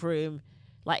Darkroom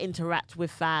interact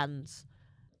with fans?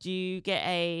 Do you get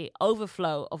a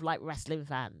overflow of wrestling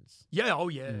fans? Yeah,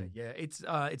 yeah.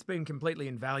 It's been completely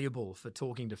invaluable for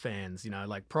talking to fans,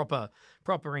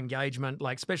 proper engagement,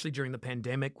 especially during the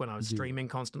pandemic when I was streaming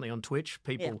constantly on Twitch.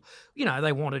 People,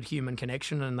 they wanted human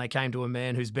connection and they came to a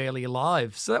man who's barely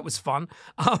alive. So that was fun.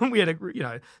 We had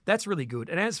that's really good.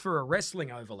 And as for a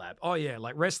wrestling overlap,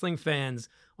 wrestling fans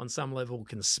on some level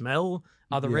can smell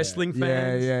other wrestling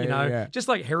fans, just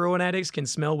like heroin addicts can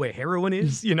smell where heroin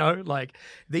is,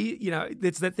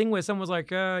 it's that thing where someone's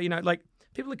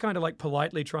people are kind of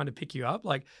politely trying to pick you up.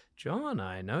 Like, John,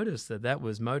 I noticed that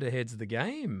was Motorhead's The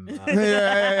Game. Do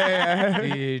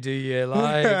you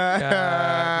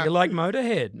like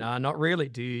Motorhead? No, not really.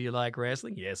 Do you like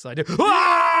wrestling? Yes, I do.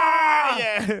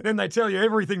 Then they tell you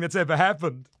everything that's ever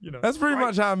happened. That's pretty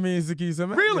much how me and Sakisa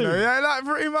met. Really?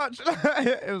 Pretty much.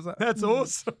 It was that's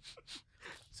awesome.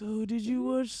 So did you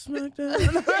watch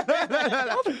SmackDown?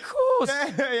 Of course.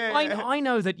 Yeah. I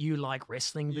know that you like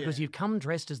wrestling because you've come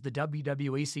dressed as the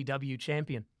WWE CW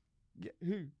champion.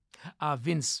 Who?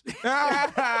 Vince.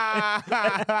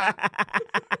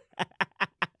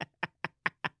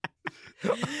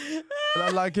 I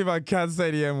like if I can't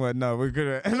say the N word. No, we're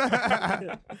good.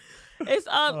 It's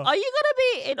Are you gonna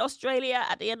be in Australia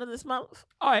at the end of this month?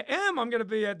 I am. I'm going to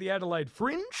be at the Adelaide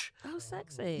Fringe. Oh,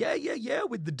 sexy. Yeah,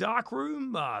 with the dark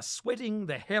room, sweating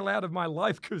the hell out of my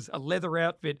life because a leather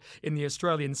outfit in the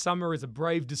Australian summer is a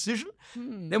brave decision.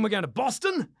 Then we're going to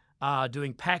Boston,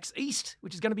 doing PAX East,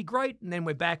 which is going to be great. And then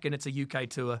we're back and it's a UK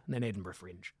tour and then Edinburgh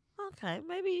Fringe. Okay,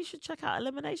 maybe you should check out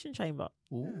Elimination Chamber.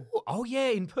 Ooh. Oh, yeah,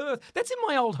 in Perth. That's in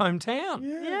my old hometown.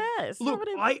 Yeah, it's Look,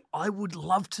 somebody- I would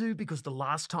love to because the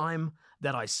last time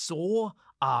that I saw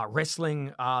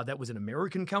wrestling that was an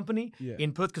American company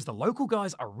in Perth, because the local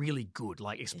guys are really good,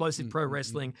 like Explosive Pro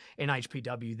Wrestling,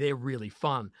 NHPW, they're really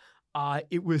fun.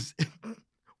 It was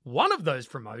one of those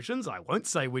promotions, I won't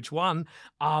say which one,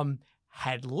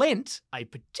 had lent a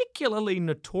particularly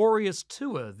notorious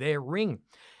tour their ring.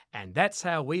 And that's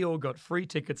how we all got free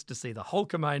tickets to see the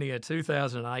Hulkamania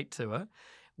 2008 tour,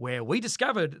 where we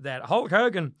discovered that Hulk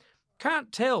Hogan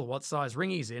can't tell what size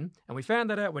ring he's in. And we found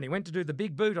that out when he went to do the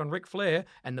big boot on Ric Flair,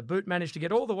 and the boot managed to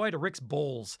get all the way to Rick's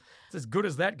balls. It's as good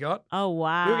as that got. Oh,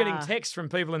 wow. We were getting texts from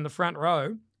people in the front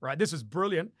row, right? This was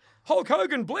brilliant. Hulk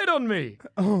Hogan bled on me.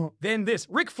 Then this,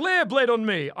 Ric Flair bled on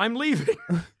me. I'm leaving.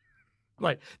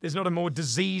 Like, there's not a more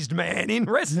diseased man in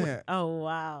wrestling. Yeah. Oh,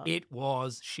 wow. It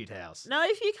was shithouse. No,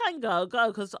 if you can go,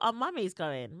 because our mummy's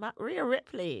going. Rhea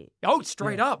Ripley. Oh,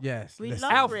 straight up. Yes. We listen.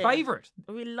 love Our Rhea. favourite.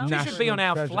 We love She her. should be on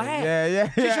our Treasure. flag.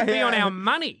 Yeah. She should be on yeah. our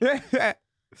money. Yeah.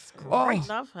 I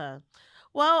love her.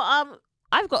 Well,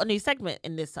 I've got a new segment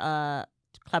in this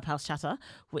Clubhouse Chatter,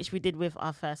 which we did with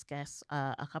our first guest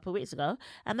a couple of weeks ago.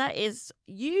 And that is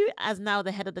you, as now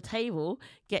the head of the table,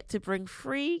 get to bring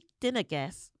 3 dinner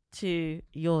guests to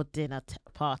your dinner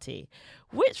party.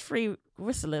 Which 3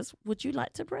 wrestlers would you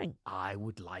like to bring? I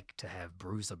would like to have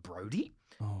Bruiser Brody.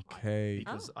 Okay.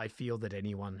 Because I feel that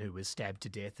anyone who was stabbed to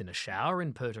death in a shower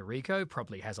in Puerto Rico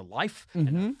probably has a life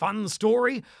and a fun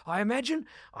story, I imagine.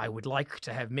 I would like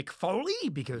to have Mick Foley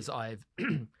because I've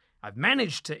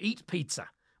managed to eat pizza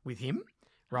with him,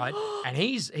 right? And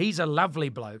he's a lovely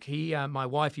bloke. My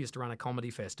wife used to run a comedy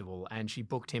festival and she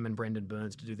booked him and Brendan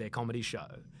Burns to do their comedy show.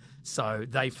 So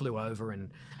they flew over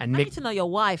and I Mick. need to know your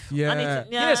wife. Yeah. I need to,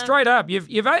 Yeah, straight up.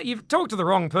 You've talked to the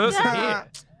wrong person here.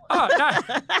 Oh,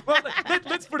 no. Well,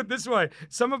 let's put it this way.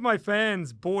 Some of my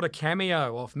fans bought a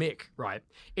cameo off Mick, right?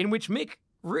 In which Mick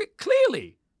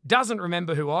clearly doesn't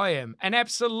remember who I am and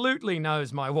absolutely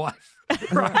knows my wife.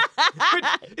 Right? Which,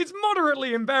 it's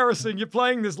moderately embarrassing. You're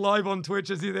playing this live on Twitch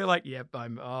as you're there like, yep,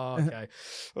 okay.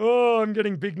 Oh, I'm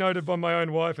getting big noted by my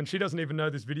own wife and she doesn't even know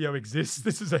this video exists.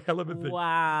 This is a hell of a thing.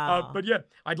 Wow. But yeah,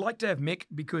 I'd like to have Mick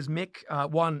because Mick,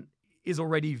 one, is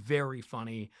already very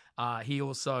funny. He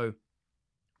also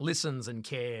listens and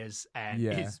cares and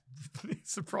is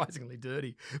surprisingly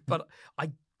dirty. But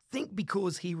I think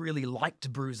because he really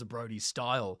liked Bruiser Brody's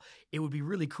style, it would be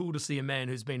really cool to see a man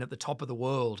who's been at the top of the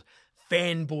world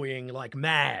fanboying like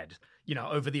mad,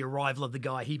 over the arrival of the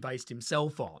guy he based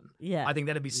himself on. Yeah. I think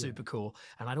that'd be super cool.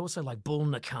 And I'd also like Bull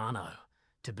Nakano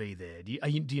to be there.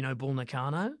 Do you know Bull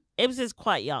Nakano? Ibs is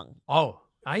quite young. Oh,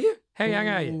 are you? How young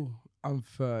are you? Ooh, I'm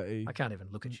 30. I can't even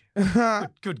look at you.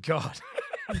 Good God.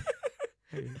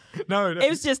 No, It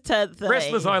was just turned 30.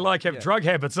 wrestlers I like have drug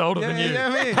habits older than you.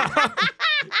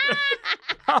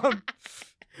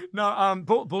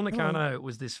 Bull Nakano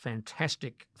was this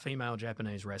fantastic female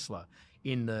Japanese wrestler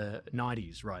in the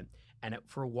 90s, right? And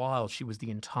for a while, she was the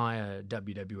entire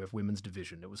WWF women's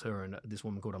division. It was her and this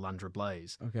woman called Alundra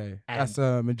Blaze. Okay. And- That's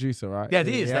Medusa, right? That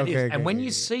is. okay, And when okay, you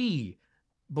yeah. see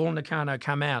Bull Nakano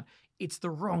come out, it's the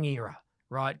wrong era,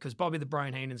 right? Because Bobby the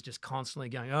Brain Heenan's just constantly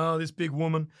going, oh, this big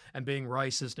woman, and being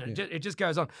racist. And it just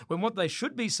goes on. When what they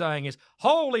should be saying is,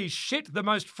 holy shit, the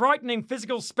most frightening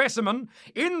physical specimen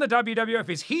in the WWF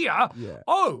is here. Yeah.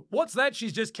 Oh, what's that?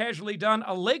 She's just casually done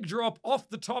a leg drop off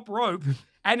the top rope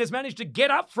and has managed to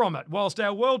get up from it, whilst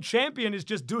our world champion is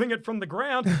just doing it from the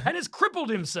ground and has crippled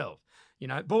himself.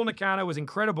 Bull Nakano was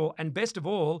incredible. And best of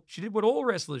all, she did what all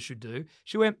wrestlers should do.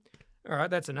 She went, all right,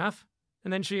 that's enough.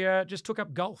 And then she just took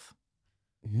up golf.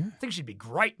 Yeah. I think she'd be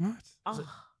great. What? Oh,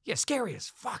 Yeah, scary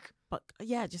as fuck. but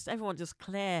yeah, just everyone just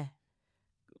clear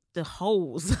the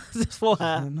holes for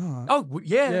her. No. Oh,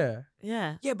 yeah. Yeah.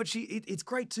 Yeah. Yeah, but it's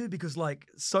great too because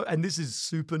and this is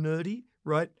super nerdy,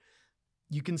 right?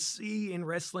 You can see in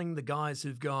wrestling the guys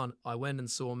who've gone, I went and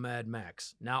saw Mad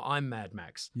Max. Now I'm Mad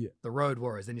Max. Yeah. The Road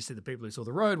Warriors. Then you see the people who saw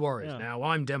the Road Warriors. Yeah. Now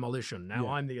I'm Demolition. Now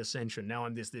Yeah. I'm the Ascension. Now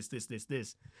I'm this.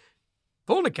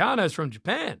 Bull Nakano's from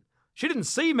Japan. She didn't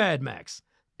see Mad Max.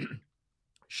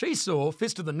 She saw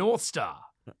Fist of the North Star,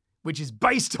 which is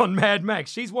based on Mad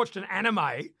Max. She's watched an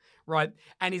anime, right,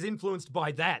 and is influenced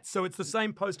by that. So it's the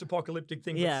same post-apocalyptic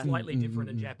thing, Yeah. but slightly different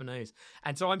in Japanese.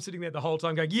 And so I'm sitting there the whole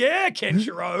time going, yeah,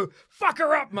 Kenshiro, fuck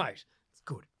her up, mate. It's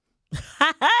good.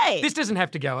 Hey! This doesn't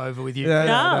have to go over with you.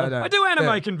 No. I do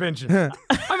anime conventions.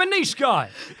 I'm a niche guy.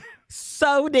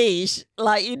 So niche.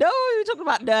 Like, you know, we were talking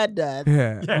about nerd.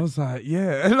 Yeah. I was like,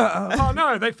 yeah. Like, Oh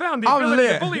no, they found the I'm ability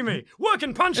lit. to bully me.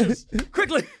 Working punches.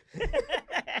 Quickly.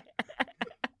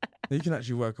 you can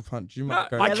actually work a punch. You might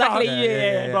go. I luckily can't. you-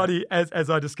 yeah. Buddy, as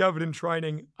I discovered in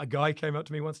training, a guy came up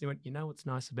to me once and he went, you know what's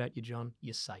nice about you, John?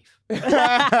 You're safe.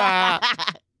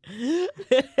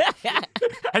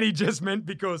 And he just meant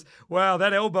because, wow,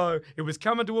 that elbow, it was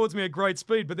coming towards me at great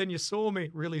speed, but then you saw me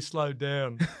really slowed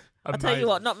down. I'll tell you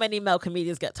what, not many male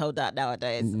comedians get told that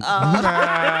nowadays.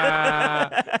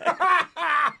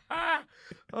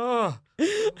 Oh.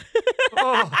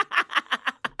 Oh.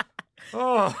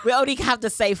 Oh. We only have the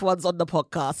safe ones on the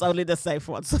podcast. Only the safe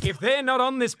ones. If they're not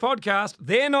on this podcast,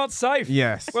 they're not safe.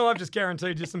 Yes. Well, I've just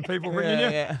guaranteed you some people ringing you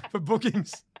yeah. for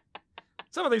bookings.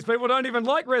 Some of these people don't even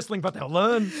like wrestling, but they'll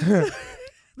learn.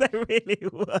 They really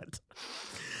would.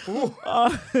 Ooh.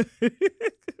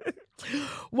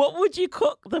 What would you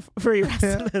cook the three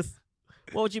wrestlers?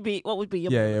 What would you be? What would be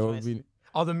your Yeah, meal yeah. of What choice? would be,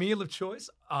 Oh, the meal of choice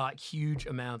are huge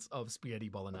amounts of spaghetti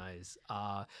bolognese.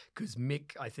 Because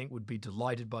Mick, I think, would be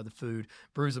delighted by the food.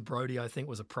 Bruiser Brody, I think,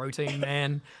 was a protein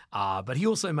man. But he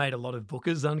also made a lot of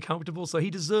bookers uncomfortable, so he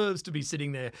deserves to be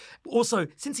sitting there. Also,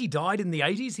 since he died in the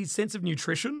 80s, his sense of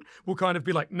nutrition will kind of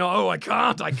be like, no, I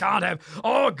can't have.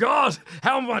 Oh, God,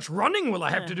 how much running will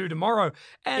I have to do tomorrow?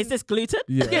 And Is this gluten?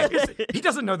 yeah. yeah, he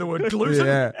doesn't know the word gluten.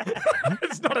 Yeah.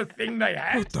 It's not a thing they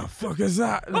have. What the fuck is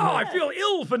that? Oh, I feel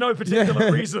ill for no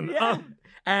particular reason. Yeah.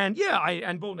 And yeah,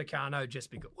 and Bull Nakano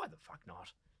just because. Why the fuck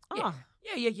not? Oh.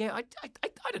 Yeah. I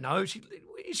don't know. Is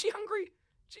she hungry?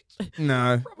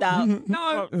 No. No.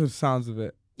 No. It sounds of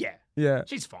it. Yeah, Yeah.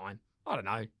 she's fine. I don't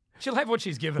know. She'll have what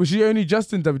she's given. Was she only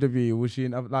just in WWE? Or was she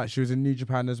in like she was in New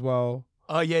Japan as well?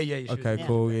 Oh yeah. She was- Okay,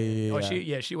 cool. Yeah.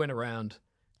 Oh, she went around,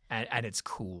 and it's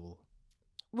cool.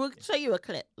 We'll show you a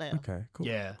clip later. Okay, cool.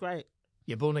 Yeah. Great.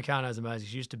 Yeah, Bull Nakano's amazing.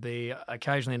 She used to be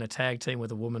occasionally in a tag team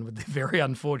with a woman with the very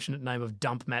unfortunate name of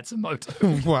Dump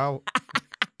Matsumoto. Wow.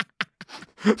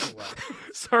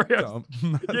 Sorry.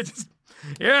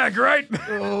 Yeah, great.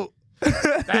 Oh.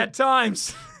 Bad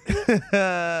times.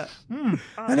 And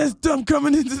there's Dump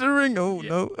coming into the ring. Oh,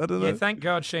 no, I don't know. Yeah, thank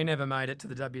God she never made it to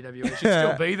the WWE. She'd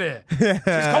still be there. She's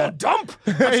called Dump.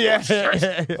 That's Yeah. what she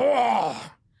is.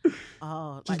 Oh,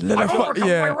 Oh, Just like let I've her overcome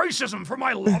yeah. my racism for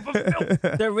my love of filth.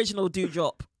 the original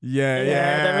Dewdrop.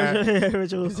 Yeah. The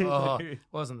original Oh, Dewdrop.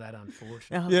 wasn't that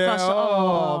unfortunate? Oh, Yeah. gosh,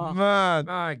 Oh, man.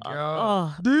 My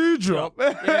God. Oh, Dewdrop.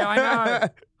 Yeah,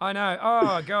 I know.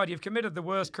 Oh, God, you've committed the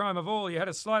worst crime of all. You had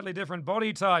a slightly different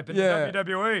body type in Yeah.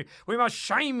 WWE. We must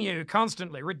shame you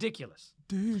constantly. Ridiculous.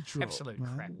 Dewdrop. Absolute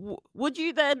man. crap. would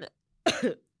you then,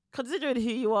 considering who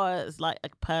you are as like a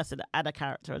person and a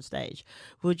character on stage,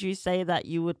 would you say that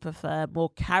you would prefer more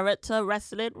character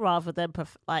wrestling rather than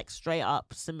like straight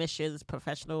up submissions,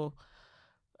 professional?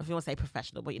 If you want to say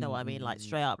professional, but you know what I mean, like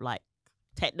straight up like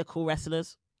technical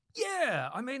wrestlers. Yeah,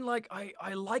 I mean, like,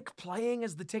 I like playing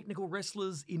as the technical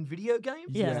wrestlers in video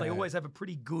games Yeah. because they always have a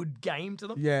pretty good game to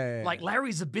them. Yeah. Like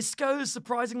Larry Zbyszko is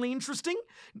surprisingly interesting,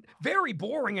 very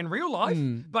boring in real life,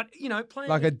 but you know, playing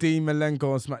like a Dean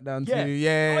Malenko on SmackDown yeah, too.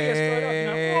 Yeah. oh yeah, straight up, you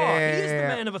know, oh, he is the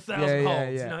man of 1,000 Yeah,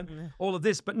 holds, yeah. you know, all of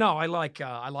this. But no, I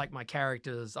like my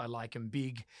characters. I like them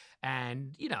big,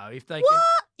 and you know, if they What?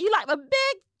 You like them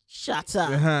big? Shut up.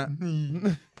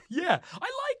 can, yeah, I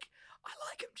like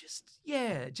them just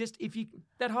if you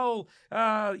that whole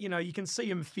you know, you can see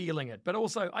them feeling it, but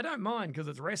also I don't mind because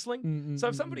it's wrestling. So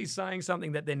if somebody's saying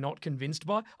something that they're not convinced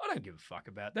by, I don't give a fuck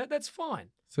about that. That's fine.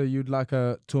 So you'd like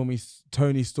a Tony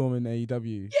Storm in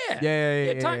AEW? Yeah,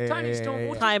 Yeah. Tony Storm.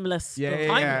 or Timeless. Yeah, yeah,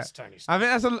 Timeless Tony Storm.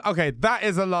 I think that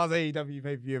is the last AEW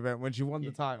pay-per-view event when she won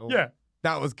the title. Yeah.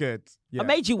 That was good. Yeah. I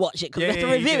made you watch it because Yeah, we have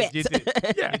to review you it.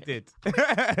 did. Yeah. You did.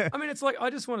 I mean, it's like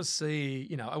I just want to see,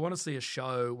 you know, I want to see a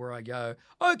show where I go,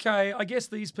 okay, I guess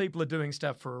these people are doing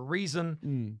stuff for a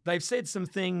reason. They've said some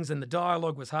things and the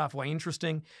dialogue was halfway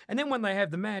interesting. And then when they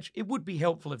have the match, it would be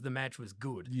helpful if the match was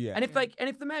good. Yeah. And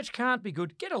if the match can't be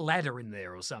good, get a ladder in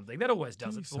there or something. That always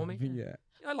does it for me. Yeah.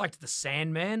 I liked the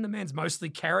Sandman. The man's mostly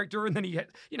character, and then he,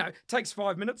 you know, takes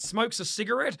 5 minutes, smokes a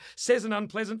cigarette, says an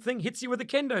unpleasant thing, hits you with a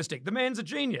kendo stick. The man's a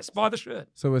genius. Buy the shirt.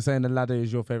 So we're saying the ladder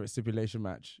is your favorite stipulation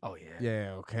match. Oh yeah.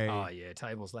 Yeah. Okay. Oh yeah,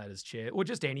 tables, ladders, chair, or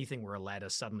just anything where a ladder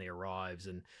suddenly arrives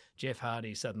and Jeff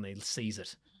Hardy suddenly sees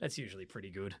it. That's usually pretty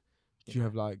good. Do you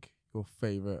have like your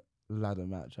favorite ladder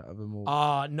match out of them all.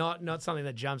 Oh, not something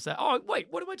that jumps out. Oh, wait,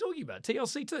 what am I talking about?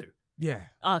 TLC 2. Yeah.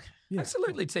 Okay. Yeah.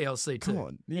 Absolutely TLC 2. Come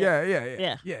on. Yeah.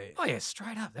 Yeah. Oh yeah,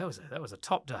 straight up. That was a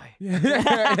top day.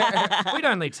 Yeah. We'd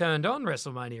only turned on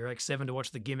WrestleMania X7 to watch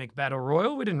the gimmick battle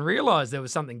royal. We didn't realize there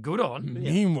was something good on.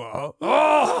 Meanwhile.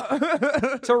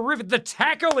 Oh, terrific! The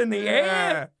tackle in the air,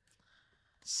 Yeah.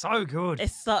 so good.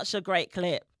 It's such a great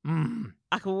clip. Mm.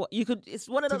 It's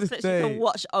one of To those this clips you can day,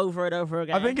 watch over and over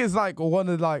again. I think it's like one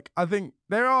of I think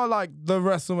there are like the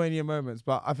WrestleMania moments,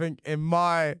 but I think in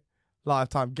my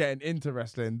lifetime getting into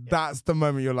wrestling, that's the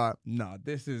moment you're like, nah,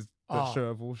 this is the show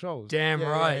of all shows. Damn Yeah,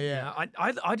 right. Yeah.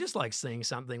 Yeah. I just like seeing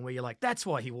something where you're like, that's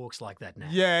why he walks like that now.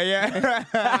 Yeah.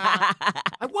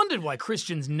 I wondered why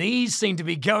Christian's knees seem to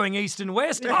be going east and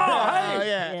west. Oh,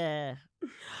 hey.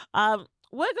 yeah.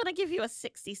 We're gonna give you a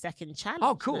 60-second challenge.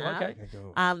 Oh, cool. now.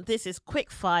 Okay. This is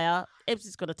quick fire. Ibs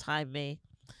is gonna time me.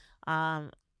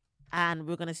 And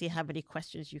we're gonna see how many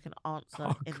questions you can answer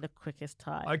in the quickest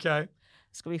time. Okay.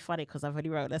 It's gonna be funny because I've already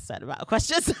wrote a certain amount of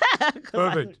questions.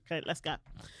 Perfect. Okay, let's go.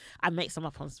 I make some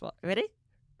up on the spot. Ready?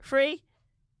 3,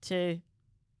 2,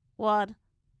 1.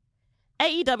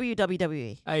 AEW,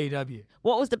 WWE. AEW.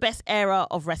 What was the best era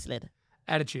of wrestling?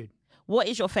 Attitude. What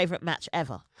is your favorite match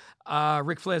ever?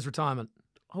 Ric Flair's retirement.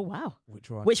 Oh wow. Which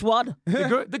one? Which one?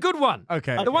 The good one.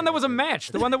 Okay. The one that was a match.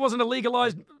 The one that wasn't a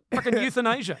legalized fucking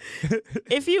euthanasia.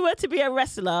 If you were to be a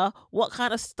wrestler, what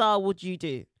kind of style would you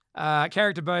do?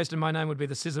 Character based, and my name would be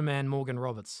the Scissor Man Morgan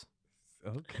Roberts.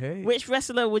 Okay. Which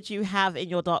wrestler would you have in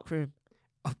your dark room?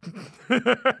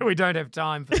 We don't have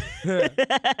time for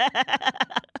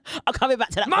I'm coming back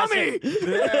to that. Mummy!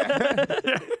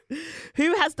 question.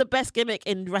 Who has the best gimmick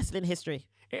in wrestling history?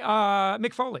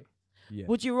 Mick Foley. Yeah.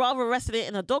 Would you rather wrestle it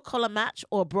in a dog collar match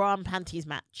or a bra and panties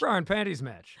match? Bra and panties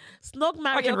match. Snog, I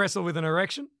marry, can or... wrestle with an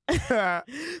erection.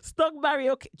 Snog, marry,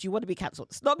 or... Do you want to be cancelled?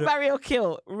 Snog, marry, or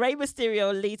kill? Rey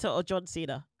Mysterio, Lita, or John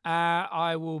Cena?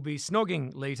 I will be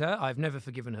snogging Lita. I've never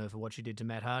forgiven her for what she did to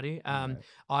Matt Hardy.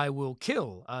 I will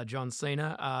kill John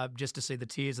Cena just to see the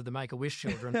tears of the Make-A-Wish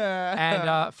children.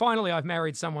 And finally, I've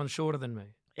married someone shorter than me.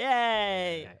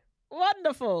 Yay!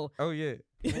 Wonderful. Oh yeah.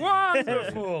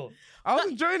 Wonderful. I was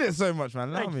enjoying it so much, man.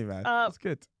 Allow me, man. That's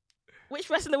good. Which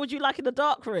wrestler would you like in the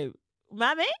dark room?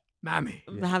 Mammy? Mammy.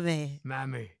 Mammy.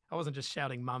 Mammy. I wasn't just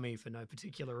shouting mummy for no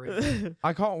particular reason.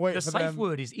 I can't wait The for safe them.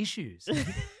 word is issues.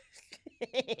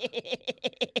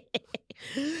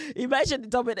 Imagine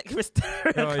Dominic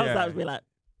Mysterio comes yeah. out and be like,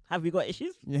 have you got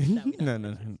issues? No.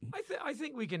 I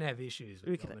think we can have issues with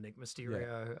We can- Dominic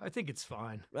Mysterio. I think it's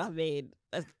fine. I mean,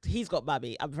 he's got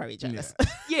Mammy. I'm very jealous.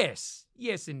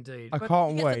 Yes, indeed. I But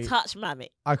can't He gets to wait. touch Mammy.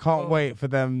 I can't wait for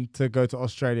them to go to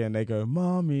Australia and they go,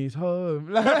 "Mommy's home."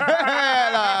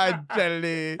 Like,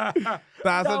 jelly.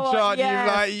 That's know a what? chant. Yes,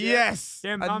 You're like, yes. yes.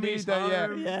 Yeah, I mummy's need that, yeah.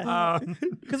 home. Yeah.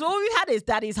 Because all we've had is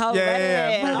Daddy's home.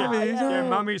 Yeah. Oh, Mummy's yeah. Yeah, home.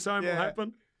 mummy's home will Yeah.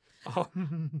 happen. Oh.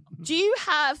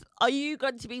 Are you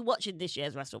going to be watching this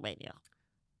year's WrestleMania?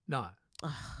 No.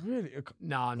 Really?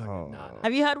 No.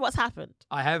 Have you heard what's happened?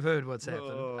 I have heard what's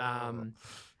happened.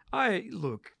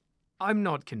 I'm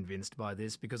not convinced by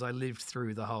this because I lived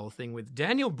through the whole thing with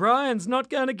Daniel Bryan's not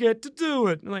going to get to do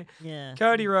it. Like, Yeah.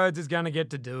 Cody Rhodes is going to get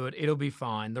to do it. It'll be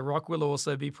fine. The Rock will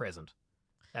also be present.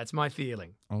 That's my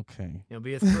feeling. Okay. It'll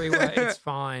be a three-way. It's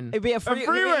fine. It'd be a A freeway.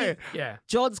 freeway. Yeah.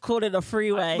 John's called it a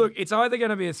freeway. Look, it's either going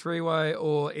to be a three-way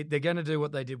or they're going to do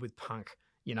what they did with Punk.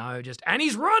 You know, and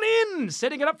he's run in,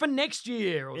 setting it up for next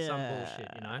year or some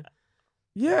bullshit, you know?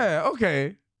 Yeah,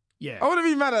 okay. Yeah. I wouldn't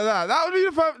be mad at that. That would be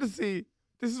the perfect to see.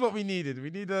 This is what we needed. We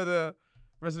needed a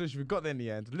resolution. We got there in the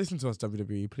end. Listen to us,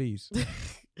 WWE, please.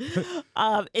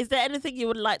 Is there anything you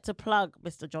would like to plug,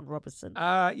 Mr. John Robertson?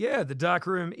 Yeah, the Dark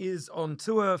Room is on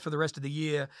tour for the rest of the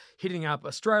year, hitting up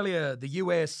Australia, the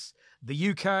US, the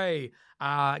UK.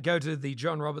 Go to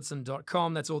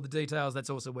thejohnrobertson.com. That's all the details. That's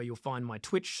also where you'll find my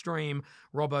Twitch stream,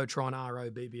 Robotron,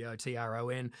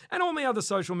 ROBBOTRON, and all my other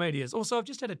social medias. Also, I've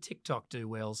just had a TikTok do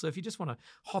well, so if you just want to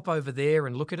hop over there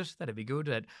and look at it, that'd be good,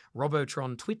 at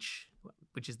Robotron Twitch,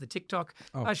 which is the TikTok.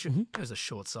 It was a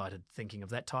short-sighted thinking of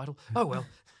that title. Oh, well.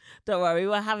 Don't worry,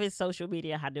 we'll have his social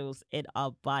media handles in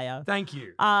our bio. Thank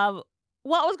you.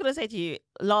 What I was going to say to you,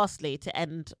 lastly, to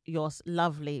end your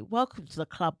lovely welcome to the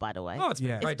club, by the way. Oh, it's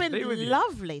been great It's to be been with you.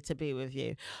 lovely to be with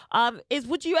you.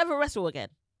 Would you ever wrestle again?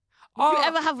 Would you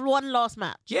ever have one last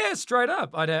match? Yeah, straight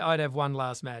up. I'd have one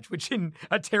last match, which in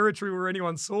a territory where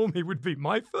anyone saw me would be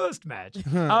my first match.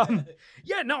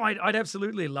 I'd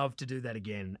absolutely love to do that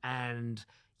again. And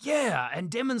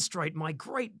demonstrate my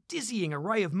great dizzying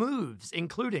array of moves,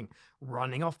 including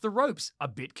running off the ropes a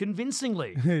bit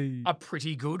convincingly, a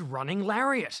pretty good running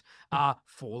lariat,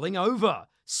 falling over,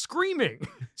 screaming,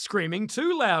 screaming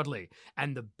too loudly.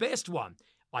 And the best one,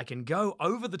 I can go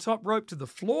over the top rope to the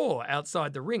floor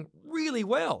outside the ring really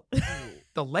well.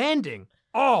 The landing,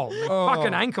 my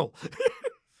fucking ankle.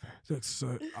 Looks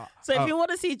so. So if you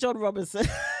want to see John Robinson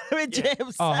injure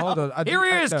himself, Oh, hold on. Here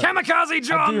he is, Kamikaze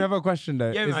John. I do have a question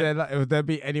though. Yeah, Is mate. there like, would there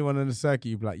be anyone in the circuit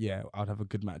you'd be like, yeah, I'd have a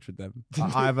good match with them?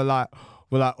 Either like,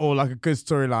 or like a good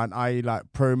storyline, i.e. like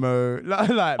promo,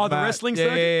 like Oh, the wrestling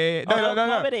circuit? Yeah. No,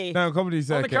 comedy. No, comedy On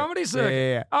circuit. the comedy circuit.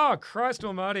 Yeah. Oh, Christ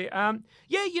Almighty.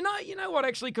 Yeah, you know what?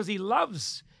 Actually, because he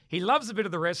loves a bit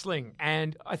of the wrestling,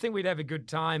 and I think we'd have a good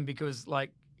time because,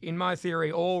 like, in my theory,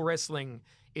 all wrestling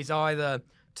is either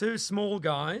two small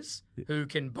guys who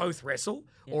can both wrestle,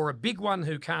 or a big one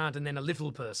who can't, and then a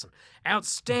little person.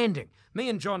 Outstanding. Me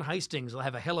and John Hastings will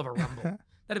have a hell of a rumble.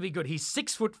 That'd be good. He's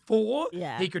 6'4".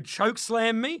 Yeah. He could choke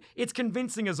slam me. It's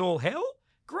convincing as all hell.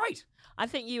 Great. I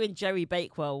think you and Jerry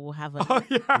Bakewell will have a Oh,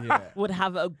 yeah. would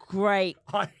have a great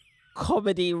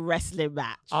comedy wrestling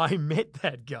match. I met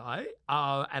that guy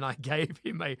and I gave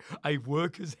him a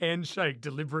worker's handshake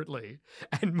deliberately.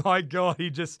 And my God,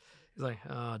 he's like,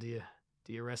 oh, do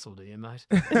you wrestle, do you, mate?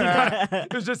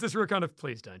 It was just this real kind of,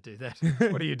 please don't do that.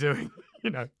 What are you doing?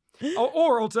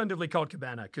 Or alternatively, Colt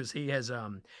Cabana, because he has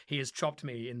chopped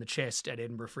me in the chest at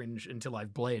Edinburgh Fringe until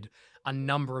I've bled a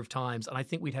number of times, and I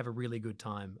think we'd have a really good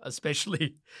time,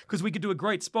 especially because we could do a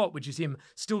great spot, which is him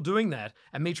still doing that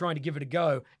and me trying to give it a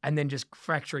go and then just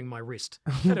fracturing my wrist.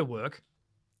 That'd work.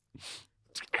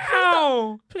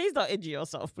 Ow! Please don't injure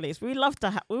yourself, please. We want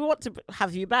to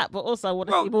have you back, but also I want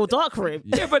to see more Dark Room.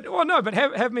 Yeah, but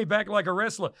have me back like a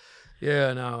wrestler.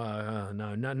 Yeah,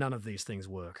 no, none of these things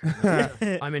work.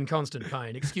 I'm in constant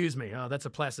pain. Excuse me. Oh, that's a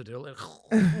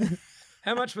Placidil.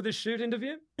 How much for this shoot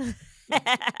interview?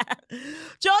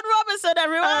 John Robinson,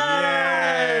 everyone!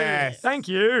 Yes. Thank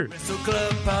you. Wrestle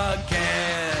Club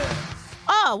Podcast.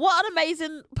 Oh, what an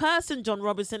amazing person John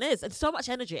Robinson is. And so much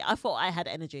energy. I thought I had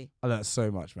energy. I learned so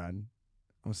much, man.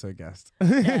 I'm so gassed.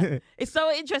 Yeah. It's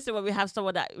so interesting when we have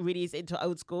someone that really is into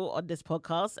old school on this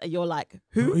podcast and you're like,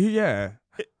 who? Yeah.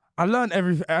 I learn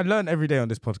every day on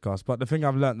this podcast, but the thing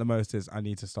I've learned the most is I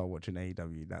need to start watching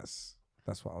AEW. That's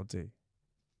what I'll do.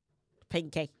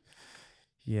 Pinky.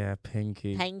 Yeah,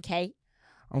 Pinky. Pinky.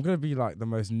 I'm gonna be like the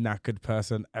most knackered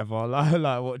person ever. like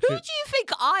watching. Who do you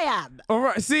think I am? All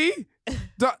right, see.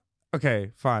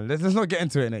 Okay, fine. Let's not get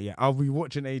into it yet. I'll be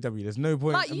watching AEW. There's no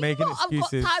point Like, in you making lot have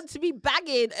excuses. got time to be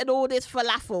banging and all this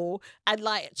falafel and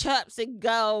like chirps and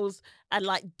girls and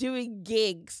like doing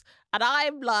gigs. And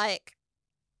I'm like,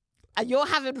 and you're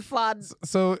having fun.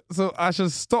 So I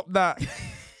should stop that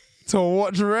to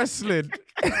watch wrestling.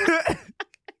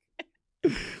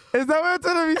 Is that what you're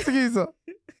telling me, Sagisa?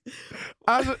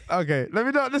 Okay, let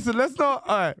me not listen. Let's not.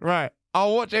 All right, right.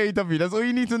 I'll watch AEW. That's all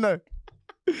you need to know.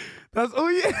 That's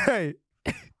all you. Hey.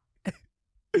 All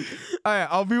right,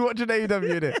 I'll be watching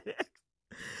AEW in it.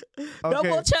 No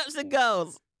more chirps and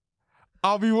girls.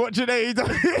 I'll be watching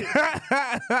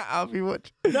AEW. I'll be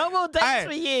watching. No more dates Hey.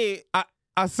 for you.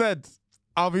 I said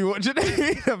I'll be watching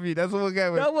AEW. That's what we're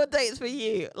going with. No more dates for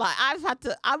you. Like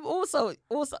I'm also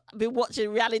been watching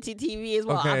reality TV as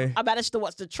well. Okay. I managed to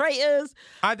watch The Traitors,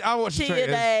 I watch the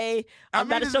traitors. TNA. I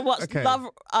managed to watch okay.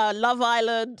 Love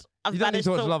Island. I've You don't need managed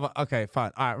to watch Love. Okay,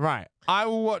 fine. All right, right. I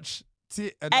will watch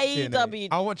not AEW. TNA.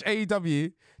 I'll watch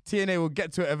AEW. TNA will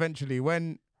get to it eventually.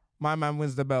 When my man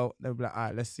wins the belt, they'll be like, all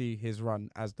right, let's see his run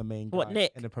as the main guy What,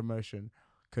 Nick? in the promotion.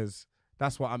 Because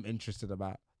that's what I'm interested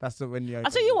about. That's the when you.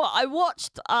 I'll tell you what, I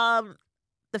watched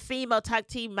the female tag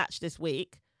team match this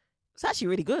week. It's actually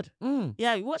really good. Mm.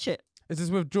 Yeah, you watch it. Is this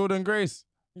with Jordan Grace?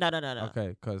 No.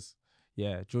 Okay, because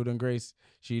Jordan Grace,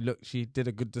 she did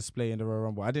a good display in the Royal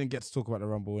Rumble. I didn't get to talk about the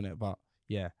Rumble in it, but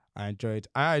yeah, I enjoyed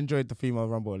the female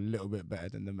Rumble a little bit better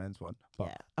than the men's one. But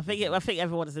Yeah, I think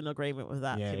everyone is in agreement with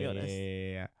that. yeah, To be honest,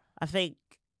 yeah. I think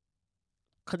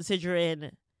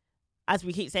considering, as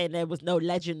we keep saying, there was no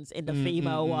legends in the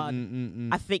female one.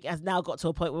 I think has now got to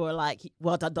a point where we're like,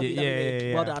 well done,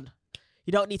 WWE. Well done.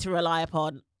 You don't need to rely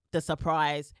upon the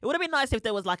surprise. It would have been nice if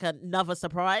there was like another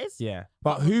surprise. Yeah.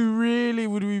 But who really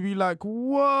would we be like,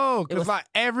 whoa? Because was- like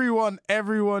everyone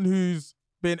who's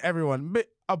been everyone,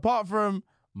 apart from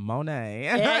Monet.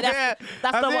 Yeah,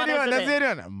 that's the one, isn't That's it? the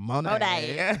other one.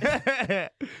 Monet.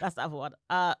 That's the other one.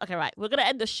 Okay, right. We're gonna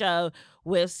end the show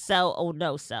with sell or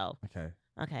no sell.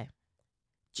 Okay.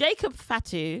 Jacob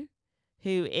Fatu,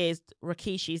 who is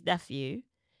Rikishi's nephew,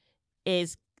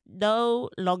 is no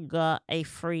longer a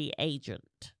free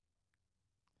agent.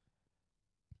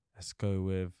 Let's go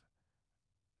with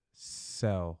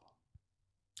sell.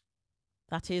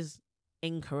 That is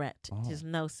incorrect. Oh. It is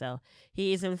no sell.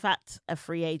 He is in fact a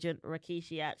free agent.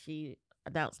 Rikishi actually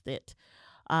announced it.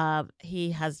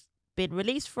 He has been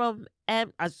released from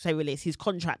his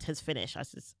contract has finished. I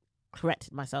just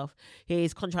corrected myself.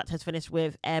 His contract has finished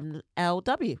with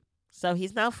MLW. So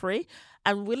he's now free.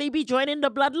 And will he be joining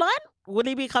the Bloodline? Will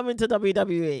he be coming to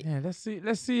WWE? Yeah,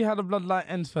 let's see how the Bloodline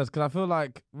ends first, because I feel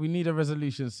like we need a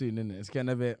resolution soon, innit? It's getting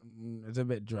a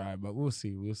bit dry, but we'll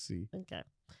see. Okay.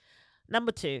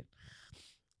 Number 2.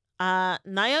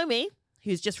 Naomi,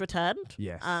 who's just returned,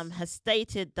 Yes. has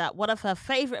stated that one of her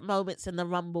favourite moments in the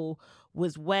Rumble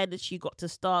was when she got to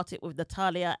start it with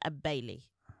Natalya and Bayley.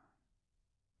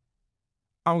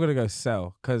 I'm going to go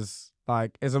Cell, because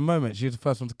like it's a moment. She was the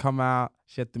first one to come out.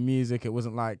 She had the music. It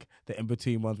wasn't like the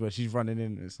in-between ones where she's running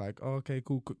in and it's like, oh, okay,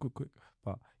 cool, quick.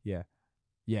 But yeah.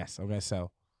 Yes, I'm going to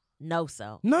Cell. No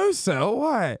Cell. No Cell?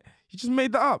 Why? You just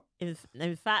made that up.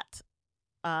 In fact,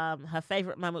 her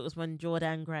favourite moment was when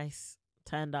Jordynne Grace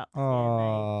turned up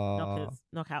Oh.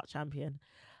 knockout champion.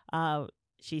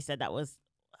 She said that was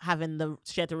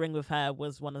share the ring with her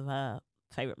was one of her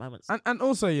favourite moments. And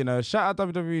also, you know, shout out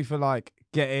WWE for like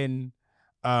getting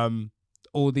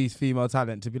all these female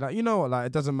talent to be like, you know what, like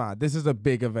it doesn't matter. This is a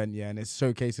big event, yeah, and it's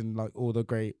showcasing like all the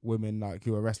great women like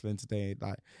who are wrestling today.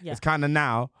 Like it's kind of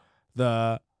now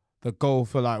the goal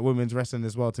for like women's wrestling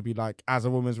as well, to be like, as a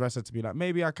women's wrestler, to be like,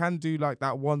 maybe I can do like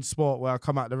that one spot where I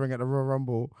come out the ring at the Royal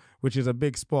Rumble, which is a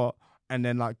big spot, and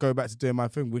then like go back to doing my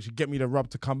thing, which would get me the rub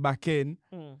to come back in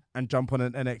and jump on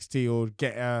an NXT or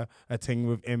get a thing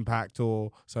with Impact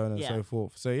or so on and so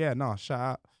forth. So yeah, no, shout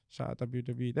out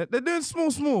WWE. They're doing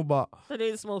small, but they're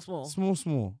doing small.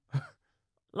 Small.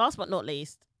 Last but not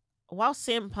least, while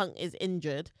CM Punk is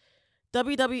injured,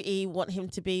 WWE want him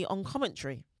to be on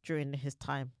commentary during his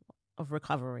time of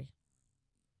recovery.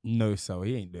 No, so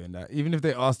he ain't doing that. Even if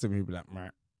they asked him, he'd be like,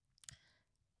 "Meh."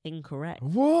 Incorrect.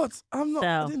 What? I'm not. So,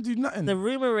 I didn't do nothing. The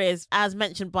rumor is, as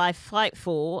mentioned by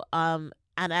Fightful, and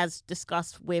as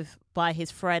discussed by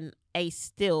his friend Ace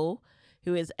Steel,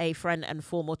 who is a friend and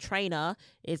former trainer,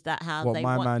 is that how what, they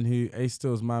my want... man who Ace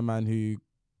Steel's my man who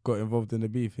got involved in the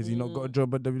beef. Has he not got a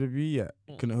job at WWE yet?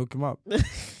 Couldn't hook him up.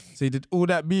 So you did all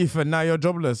that beef and now you're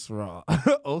jobless, right?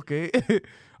 Okay.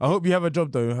 I hope you have a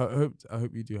job though. I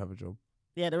hope you do have a job.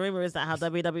 Yeah, the rumor is that how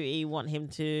WWE want him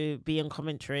to be on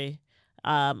commentary.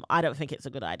 I don't think it's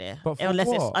a good idea. But for unless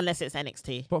what? it's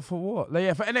NXT. But for what? Like,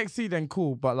 yeah, for NXT then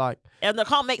cool, but like It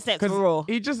can't make sense for Raw.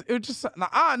 it just like,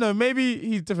 I don't know, maybe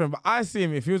he's different, but I see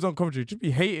him if he was on commentary, just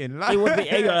be hating. Like, He would be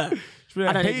just be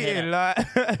I don't hating,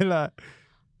 like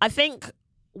I think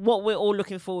what we're all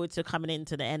looking forward to coming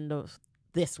into the end of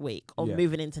this week or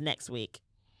moving into next week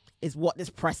is what this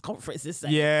press conference is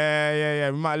saying. Yeah.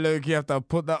 We might low-key have to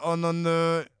put that on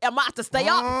the... I might have to stay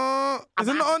up. Is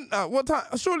it not on? What time?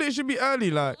 Surely it should be early,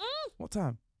 like... What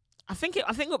time? I think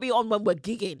it'll be on when we're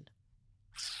gigging.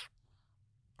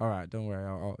 All right, don't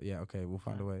worry. Okay, we'll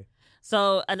find a way.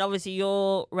 So, and obviously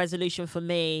your resolution for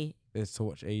me... is to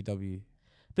watch AEW.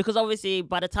 Because obviously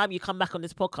by the time you come back on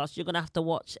this podcast, you're going to have to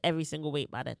watch every single week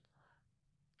by then.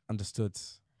 Understood.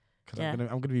 Because Yeah.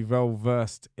 I'm gonna be well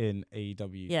versed in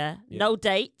AEW. Yeah. No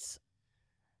dates.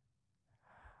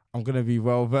 I'm gonna be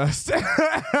well versed.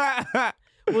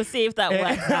 We'll see if that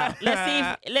works out.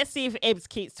 Let's see if Ibs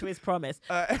keeps to his promise.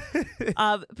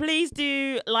 Please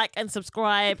do like and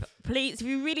subscribe. Please, if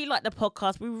you really like the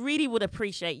podcast, we really would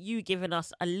appreciate you giving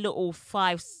us a little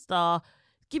 5-star.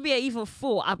 Give me even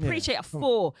 4. I appreciate a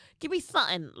 4. Give me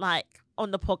something like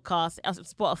on the podcast, on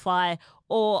Spotify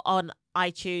or on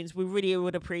iTunes. We really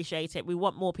would appreciate it. We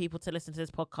want more people to listen to this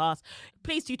podcast.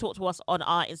 Please do talk to us on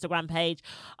our Instagram page.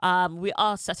 We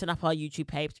are setting up our YouTube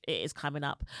page. It is coming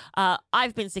up.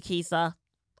 I've been Sakisa.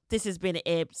 This has been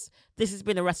Ibs. This has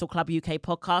been a Wrestle Club UK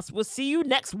podcast. We'll see you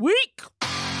next week.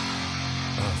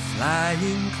 A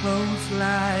flying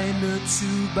clothesline, a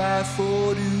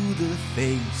 2x4 to the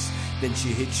face. Then she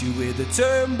hits you with a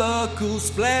turnbuckle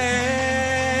splash.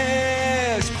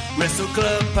 Wrestle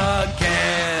Club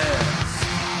Podcast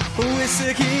with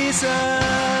Sakisa.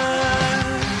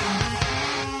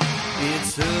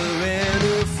 It's her and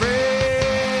her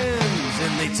friends,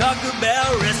 and they talk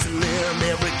about wrestling,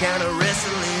 every kind of